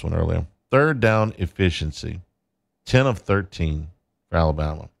missed this one earlier. Third down efficiency, 10 of 13 for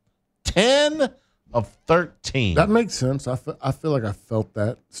Alabama. 10 of 13. That makes sense. I feel like I felt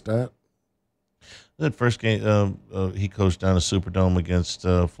that stat. That first game, he coached down a Superdome against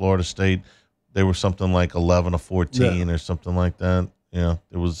Florida State. They were something like 11 of 14 or something like that. Yeah,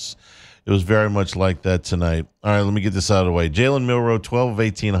 it was very much like that tonight. All right, let me get this out of the way. Jalen Milroe, 12 of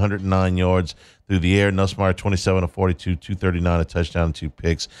 18, 109 yards through the air. Nussmeier, 27 of 42, 239, a touchdown and 2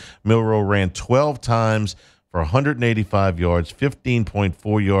 picks. Milroe ran 12 times for 185 yards,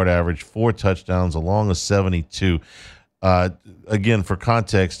 15.4-yard average, 4 touchdowns, along a 72. Again, for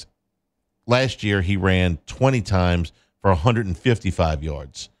context, last year he ran 20 times for 155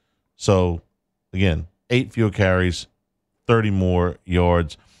 yards. So, again, 8 fewer carries, 30 more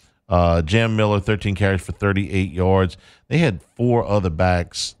yards. Jam Miller, 13 carries for 38 yards. They had 4 other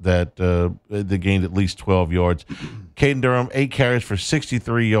backs that they gained at least 12 yards. Caden Durham, 8 carries for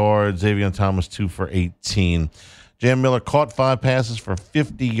 63 yards. Xavier Thomas, 2 for 18. Jam Miller caught 5 passes for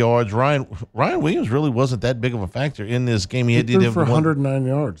 50 yards. Ryan Williams really wasn't that big of a factor in this game. He threw for 109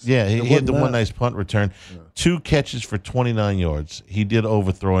 yards. Yeah, he had the one nice punt return. Yeah. 2 catches for 29 yards. He did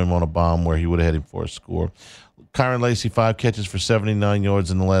overthrow him on a bomb where he would have had him for a score. Kyron Lacey, 5 catches for 79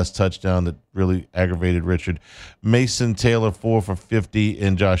 yards in the last touchdown that really aggravated Richard. Mason Taylor, 4 for 50,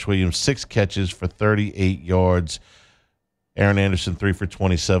 and Josh Williams, 6 catches for 38 yards. Aaron Anderson, 3 for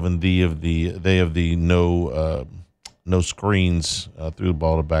 27. They have the no screens threw the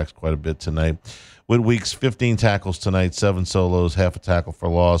ball to backs quite a bit tonight. Whit Weeks, 15 tackles tonight, 7 solos, half a tackle for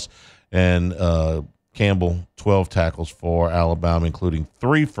loss, and Campbell, 12 tackles for Alabama, including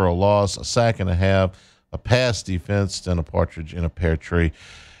 3 for a loss, a sack and a half, a pass defense, and a partridge in a pear tree.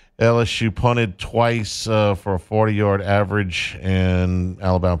 LSU punted twice for a 40-yard average, and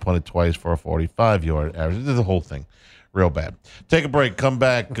Alabama punted twice for a 45-yard average. The whole thing real bad. Take a break. Come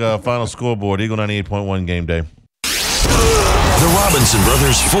back. Final scoreboard, Eagle 98.1 Game Day. The Robinson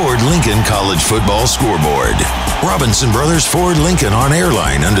Brothers Ford Lincoln College Football Scoreboard. Robinson Brothers Ford Lincoln on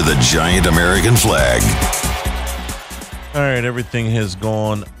airline under the giant American flag. All right, everything has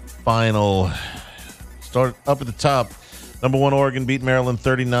gone final. Start up at the top. Number 1, Oregon beat Maryland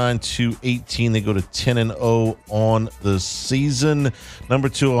 39-18. They go to 10-0 on the season. Number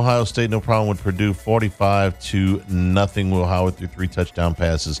 2, Ohio State, no problem with Purdue, 45-0. Will Howard threw 3 touchdown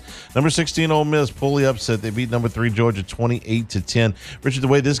passes. Number 16, Ole Miss, fully upset. They beat number 3, Georgia, 28-10. Richard, the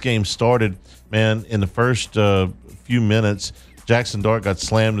way this game started, man, in the first few minutes, Jackson Dart got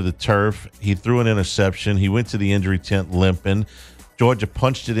slammed to the turf. He threw an interception. He went to the injury tent limping. Georgia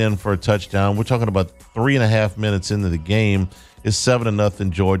punched it in for a touchdown. We're talking about 3.5 minutes into the game. It's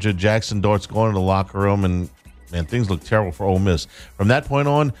 7-0 Georgia. Jackson Dart's going to the locker room, and man, things look terrible for Ole Miss. From that point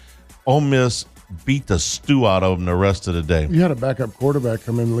on, Ole Miss beat the stew out of them the rest of the day. You had a backup quarterback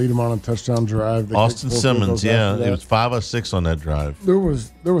come in and lead him on a touchdown drive. They Austin Simmons, yeah, it was 5 of 6 on that drive. There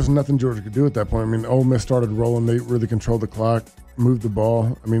was nothing Georgia could do at that point. I mean, Ole Miss started rolling. They really controlled the clock, moved the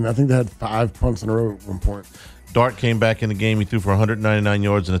ball. I mean, I think they had 5 punts in a row at one point. Dart came back in the game. He threw for 199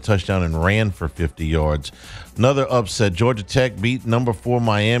 yards and a touchdown and ran for 50 yards. Another upset. Georgia Tech beat number 4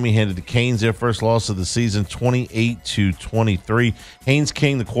 Miami, handed the Canes their first loss of the season, 28-23. Haynes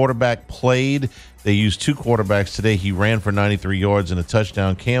King, the quarterback, played. They used 2 quarterbacks today. He ran for 93 yards and a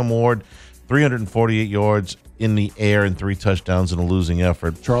touchdown. Cam Ward, 348 yards in the air and 3 touchdowns in a losing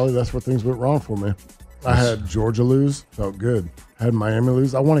effort. Charlie, that's where things went wrong for me. I had Georgia lose, felt good. I had Miami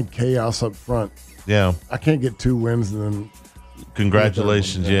lose. I wanted chaos up front. Yeah, I can't get 2 wins and then.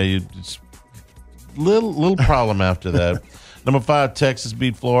 Congratulations! Yeah, you just little problem after that. Number 5, Texas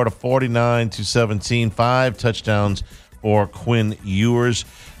beat Florida 49-17. 5 touchdowns for Quinn Ewers.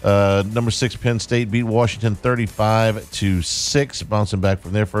 Number 6 Penn State beat Washington 35-6, bouncing back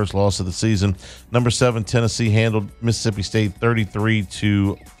from their first loss of the season. Number 7 Tennessee handled Mississippi State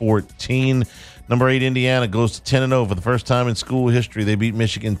 33-14. Number 8 Indiana goes to 10-0 for the first time in school history. They beat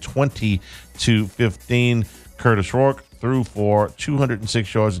Michigan 20-15. Curtis Rourke threw for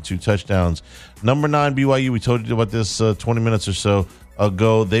 206 yards and 2 touchdowns. Number 9 BYU, we told you about this 20 minutes or so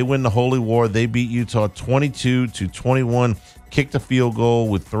ago. They win the Holy War. They beat Utah 22-21, kicked a field goal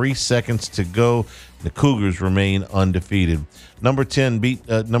with 3 seconds to go. The Cougars remain undefeated. Number 10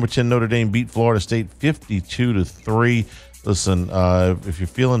 Notre Dame beat Florida State 52-3. Listen, if you're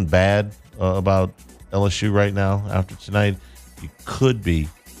feeling bad about LSU right now after tonight, you could be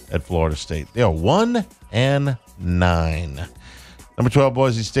at Florida State. They are 1-9. Number 12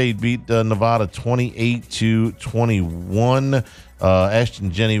 Boise State beat Nevada 28-21.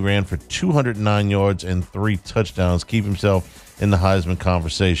 Ashton Jenney ran for 209 yards and 3 touchdowns, keep himself in the Heisman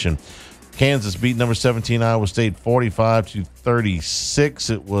conversation. Kansas beat number 17 Iowa State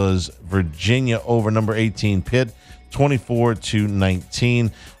 45-36. It was Virginia over number 18 Pitt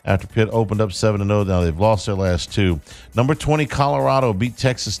 24-19. After Pitt opened up 7-0, now they've lost their last 2. Number 20 Colorado beat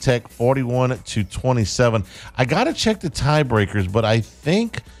Texas Tech 41-27. I got to check the tiebreakers, but I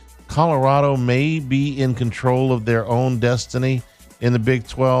think Colorado may be in control of their own destiny in the Big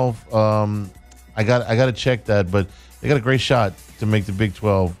 12. I got to check that, but they got a great shot to make the Big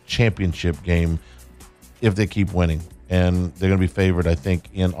 12 championship game if they keep winning. And they're going to be favored, I think,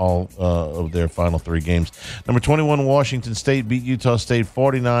 in all of their final 3 games. Number 21, Washington State beat Utah State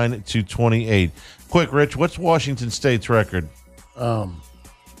 49-28. Quick, Rich, what's Washington State's record?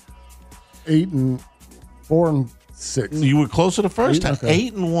 8-4-6. You were close to the first time.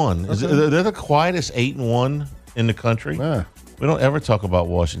 Okay. 8-1. Okay. They're the quietest 8-1 in the country. Yeah. We don't ever talk about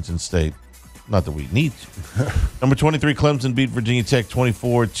Washington State. Not that we need to. Number 23, Clemson beat Virginia Tech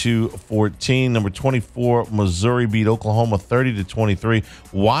 24-14. Number 24, Missouri beat Oklahoma 30-23.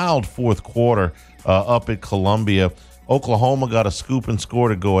 Wild fourth quarter up at Columbia. Oklahoma got a scoop and score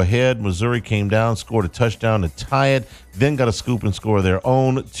to go ahead. Missouri came down, scored a touchdown to tie it, then got a scoop and score of their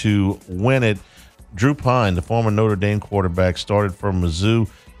own to win it. Drew Pine, the former Notre Dame quarterback, started for Mizzou.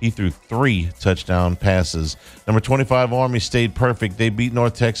 He threw 3 touchdown passes. Number 25, Army stayed perfect. They beat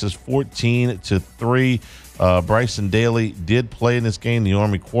North Texas 14-3. Bryson Daly did play in this game, the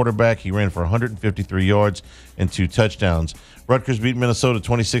Army quarterback. He ran for 153 yards and 2 touchdowns. Rutgers beat Minnesota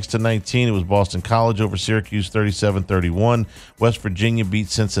 26-19. It was Boston College over Syracuse 37-31. West Virginia beat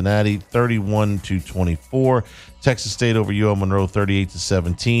Cincinnati 31-24. Texas State over UL Monroe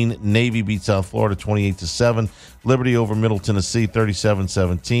 38-17. Navy beat South Florida 28-7. Liberty over Middle Tennessee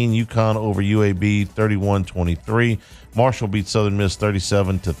 37-17. UConn over UAB 31-23. Marshall beat Southern Miss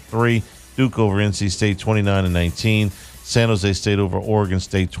 37-3. Duke over NC State 29-19. San Jose State over Oregon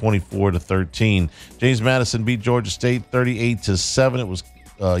State 24-13. James Madison beat Georgia State 38-7. It was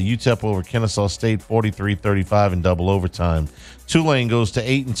UTEP over Kennesaw State 43-35 in double overtime. Tulane goes to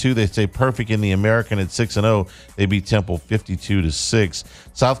 8-2. They stay perfect in the American at 6-0. They beat Temple 52-6.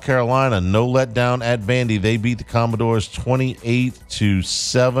 South Carolina, no letdown at Vandy. They beat the Commodores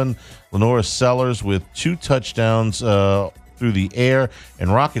 28-7. Lenora Sellers with 2 touchdowns through the air,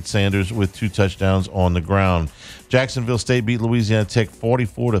 and Rocket Sanders with 2 touchdowns on the ground. Jacksonville State beat Louisiana Tech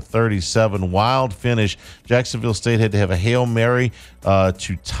 44-37. Wild finish. Jacksonville State had to have a Hail Mary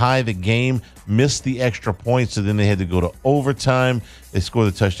to tie the game, missed the extra points, so then they had to go to overtime. They score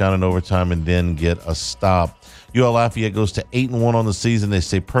the touchdown in overtime and then get a stop. UL Lafayette goes to 8-1 on the season. They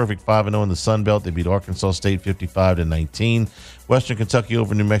stay perfect 5-0 in the Sun Belt. They beat Arkansas State 55-19. Western Kentucky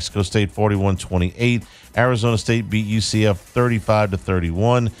over New Mexico State 41-28. Arizona State beat UCF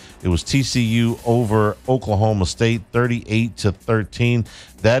 35-31. It was TCU over Oklahoma State 38-13.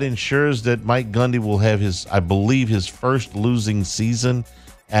 That ensures that Mike Gundy will have his first losing season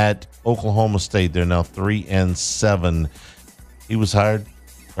at Oklahoma State. They're now 3-7. He was hired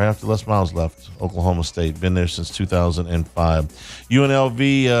right after Les Miles left Oklahoma State. Been there since 2005.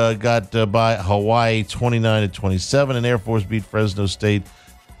 UNLV got by Hawaii 29-27, and Air Force beat Fresno State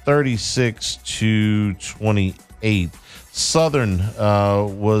 36-28. Southern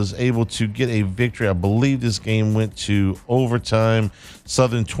was able to get a victory. I believe this game went to overtime.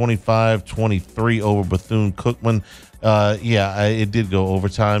 Southern 25-23 over Bethune-Cookman. It did go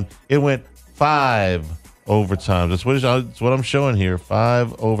overtime. It went 5 overtime. That's what I'm showing here.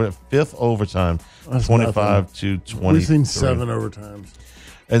 5 overtime. That's 25-23. We've seen 7 overtimes.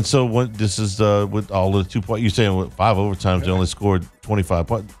 And so this is with all of the 2 point. You're saying with 5 overtimes, they only scored 25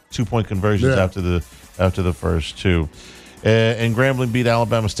 2-point conversions after the first 2. And Grambling beat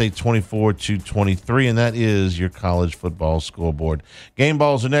Alabama State 24-23, and that is your college football scoreboard. Game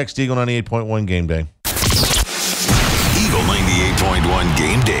balls are next. Eagle 98.1 Game Day. Eagle 98.1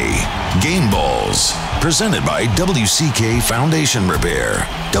 Game Day. Game balls. Presented by WCK Foundation Repair.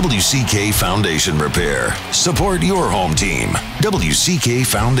 WCK Foundation Repair. Support your home team. WCK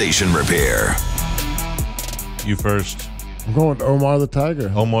Foundation Repair. You first. I'm going with Omar the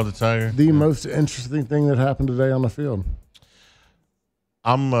Tiger. Omar the Tiger. The most interesting thing that happened today on the field.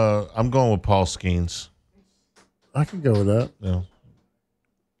 I'm going with Paul Skeens. I could go with that. Yeah.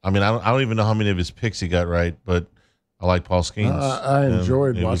 I mean, I don't even know how many of his picks he got right, but I like Paul Skeens. I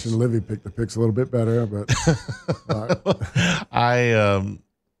enjoyed watching Livy pick the picks a little bit better, but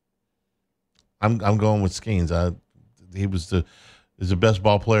I'm going with Skeens. He was the best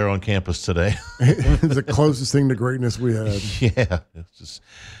ball player on campus today. It's the closest thing to greatness we had. Yeah, it's just.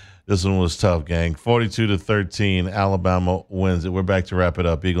 This one was tough, gang. 42-13, Alabama wins it. We're back to wrap it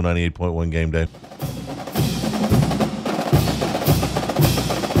up. Eagle 98.1 Game Day.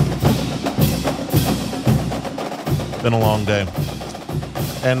 Been a long day.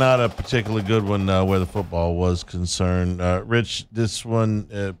 And not a particularly good one where the football was concerned. Rich, this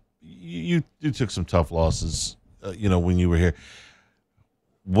one, you took some tough losses, when you were here.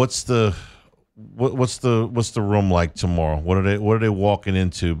 What's the room like tomorrow? What are they walking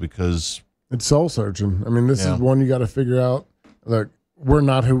into? Because it's soul searching. I mean, this is one you got to figure out. Like, we're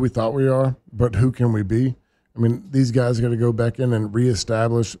not who we thought we are, but who can we be? I mean, these guys got to go back in and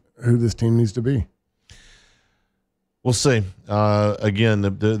reestablish who this team needs to be. We'll see. Again,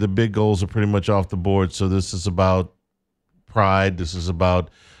 the big goals are pretty much off the board. So this is about pride. This is about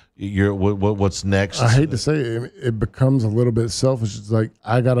what's next. I hate to say it becomes a little bit selfish. It's like,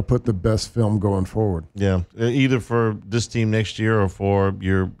 I got to put the best film going forward. Yeah, either for this team next year or for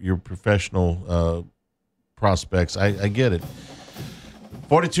your professional prospects. I get it.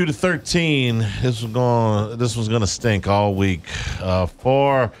 42-13. This was gonna stink all week.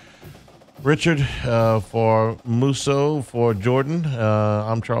 For Richard, for Musso, for Jordan,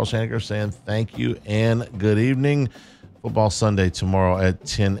 I'm Charles Hanniger saying thank you and good evening. Football Sunday tomorrow at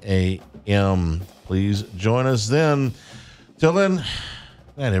 10 a.m. Please join us then. Till then, good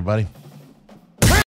night, everybody.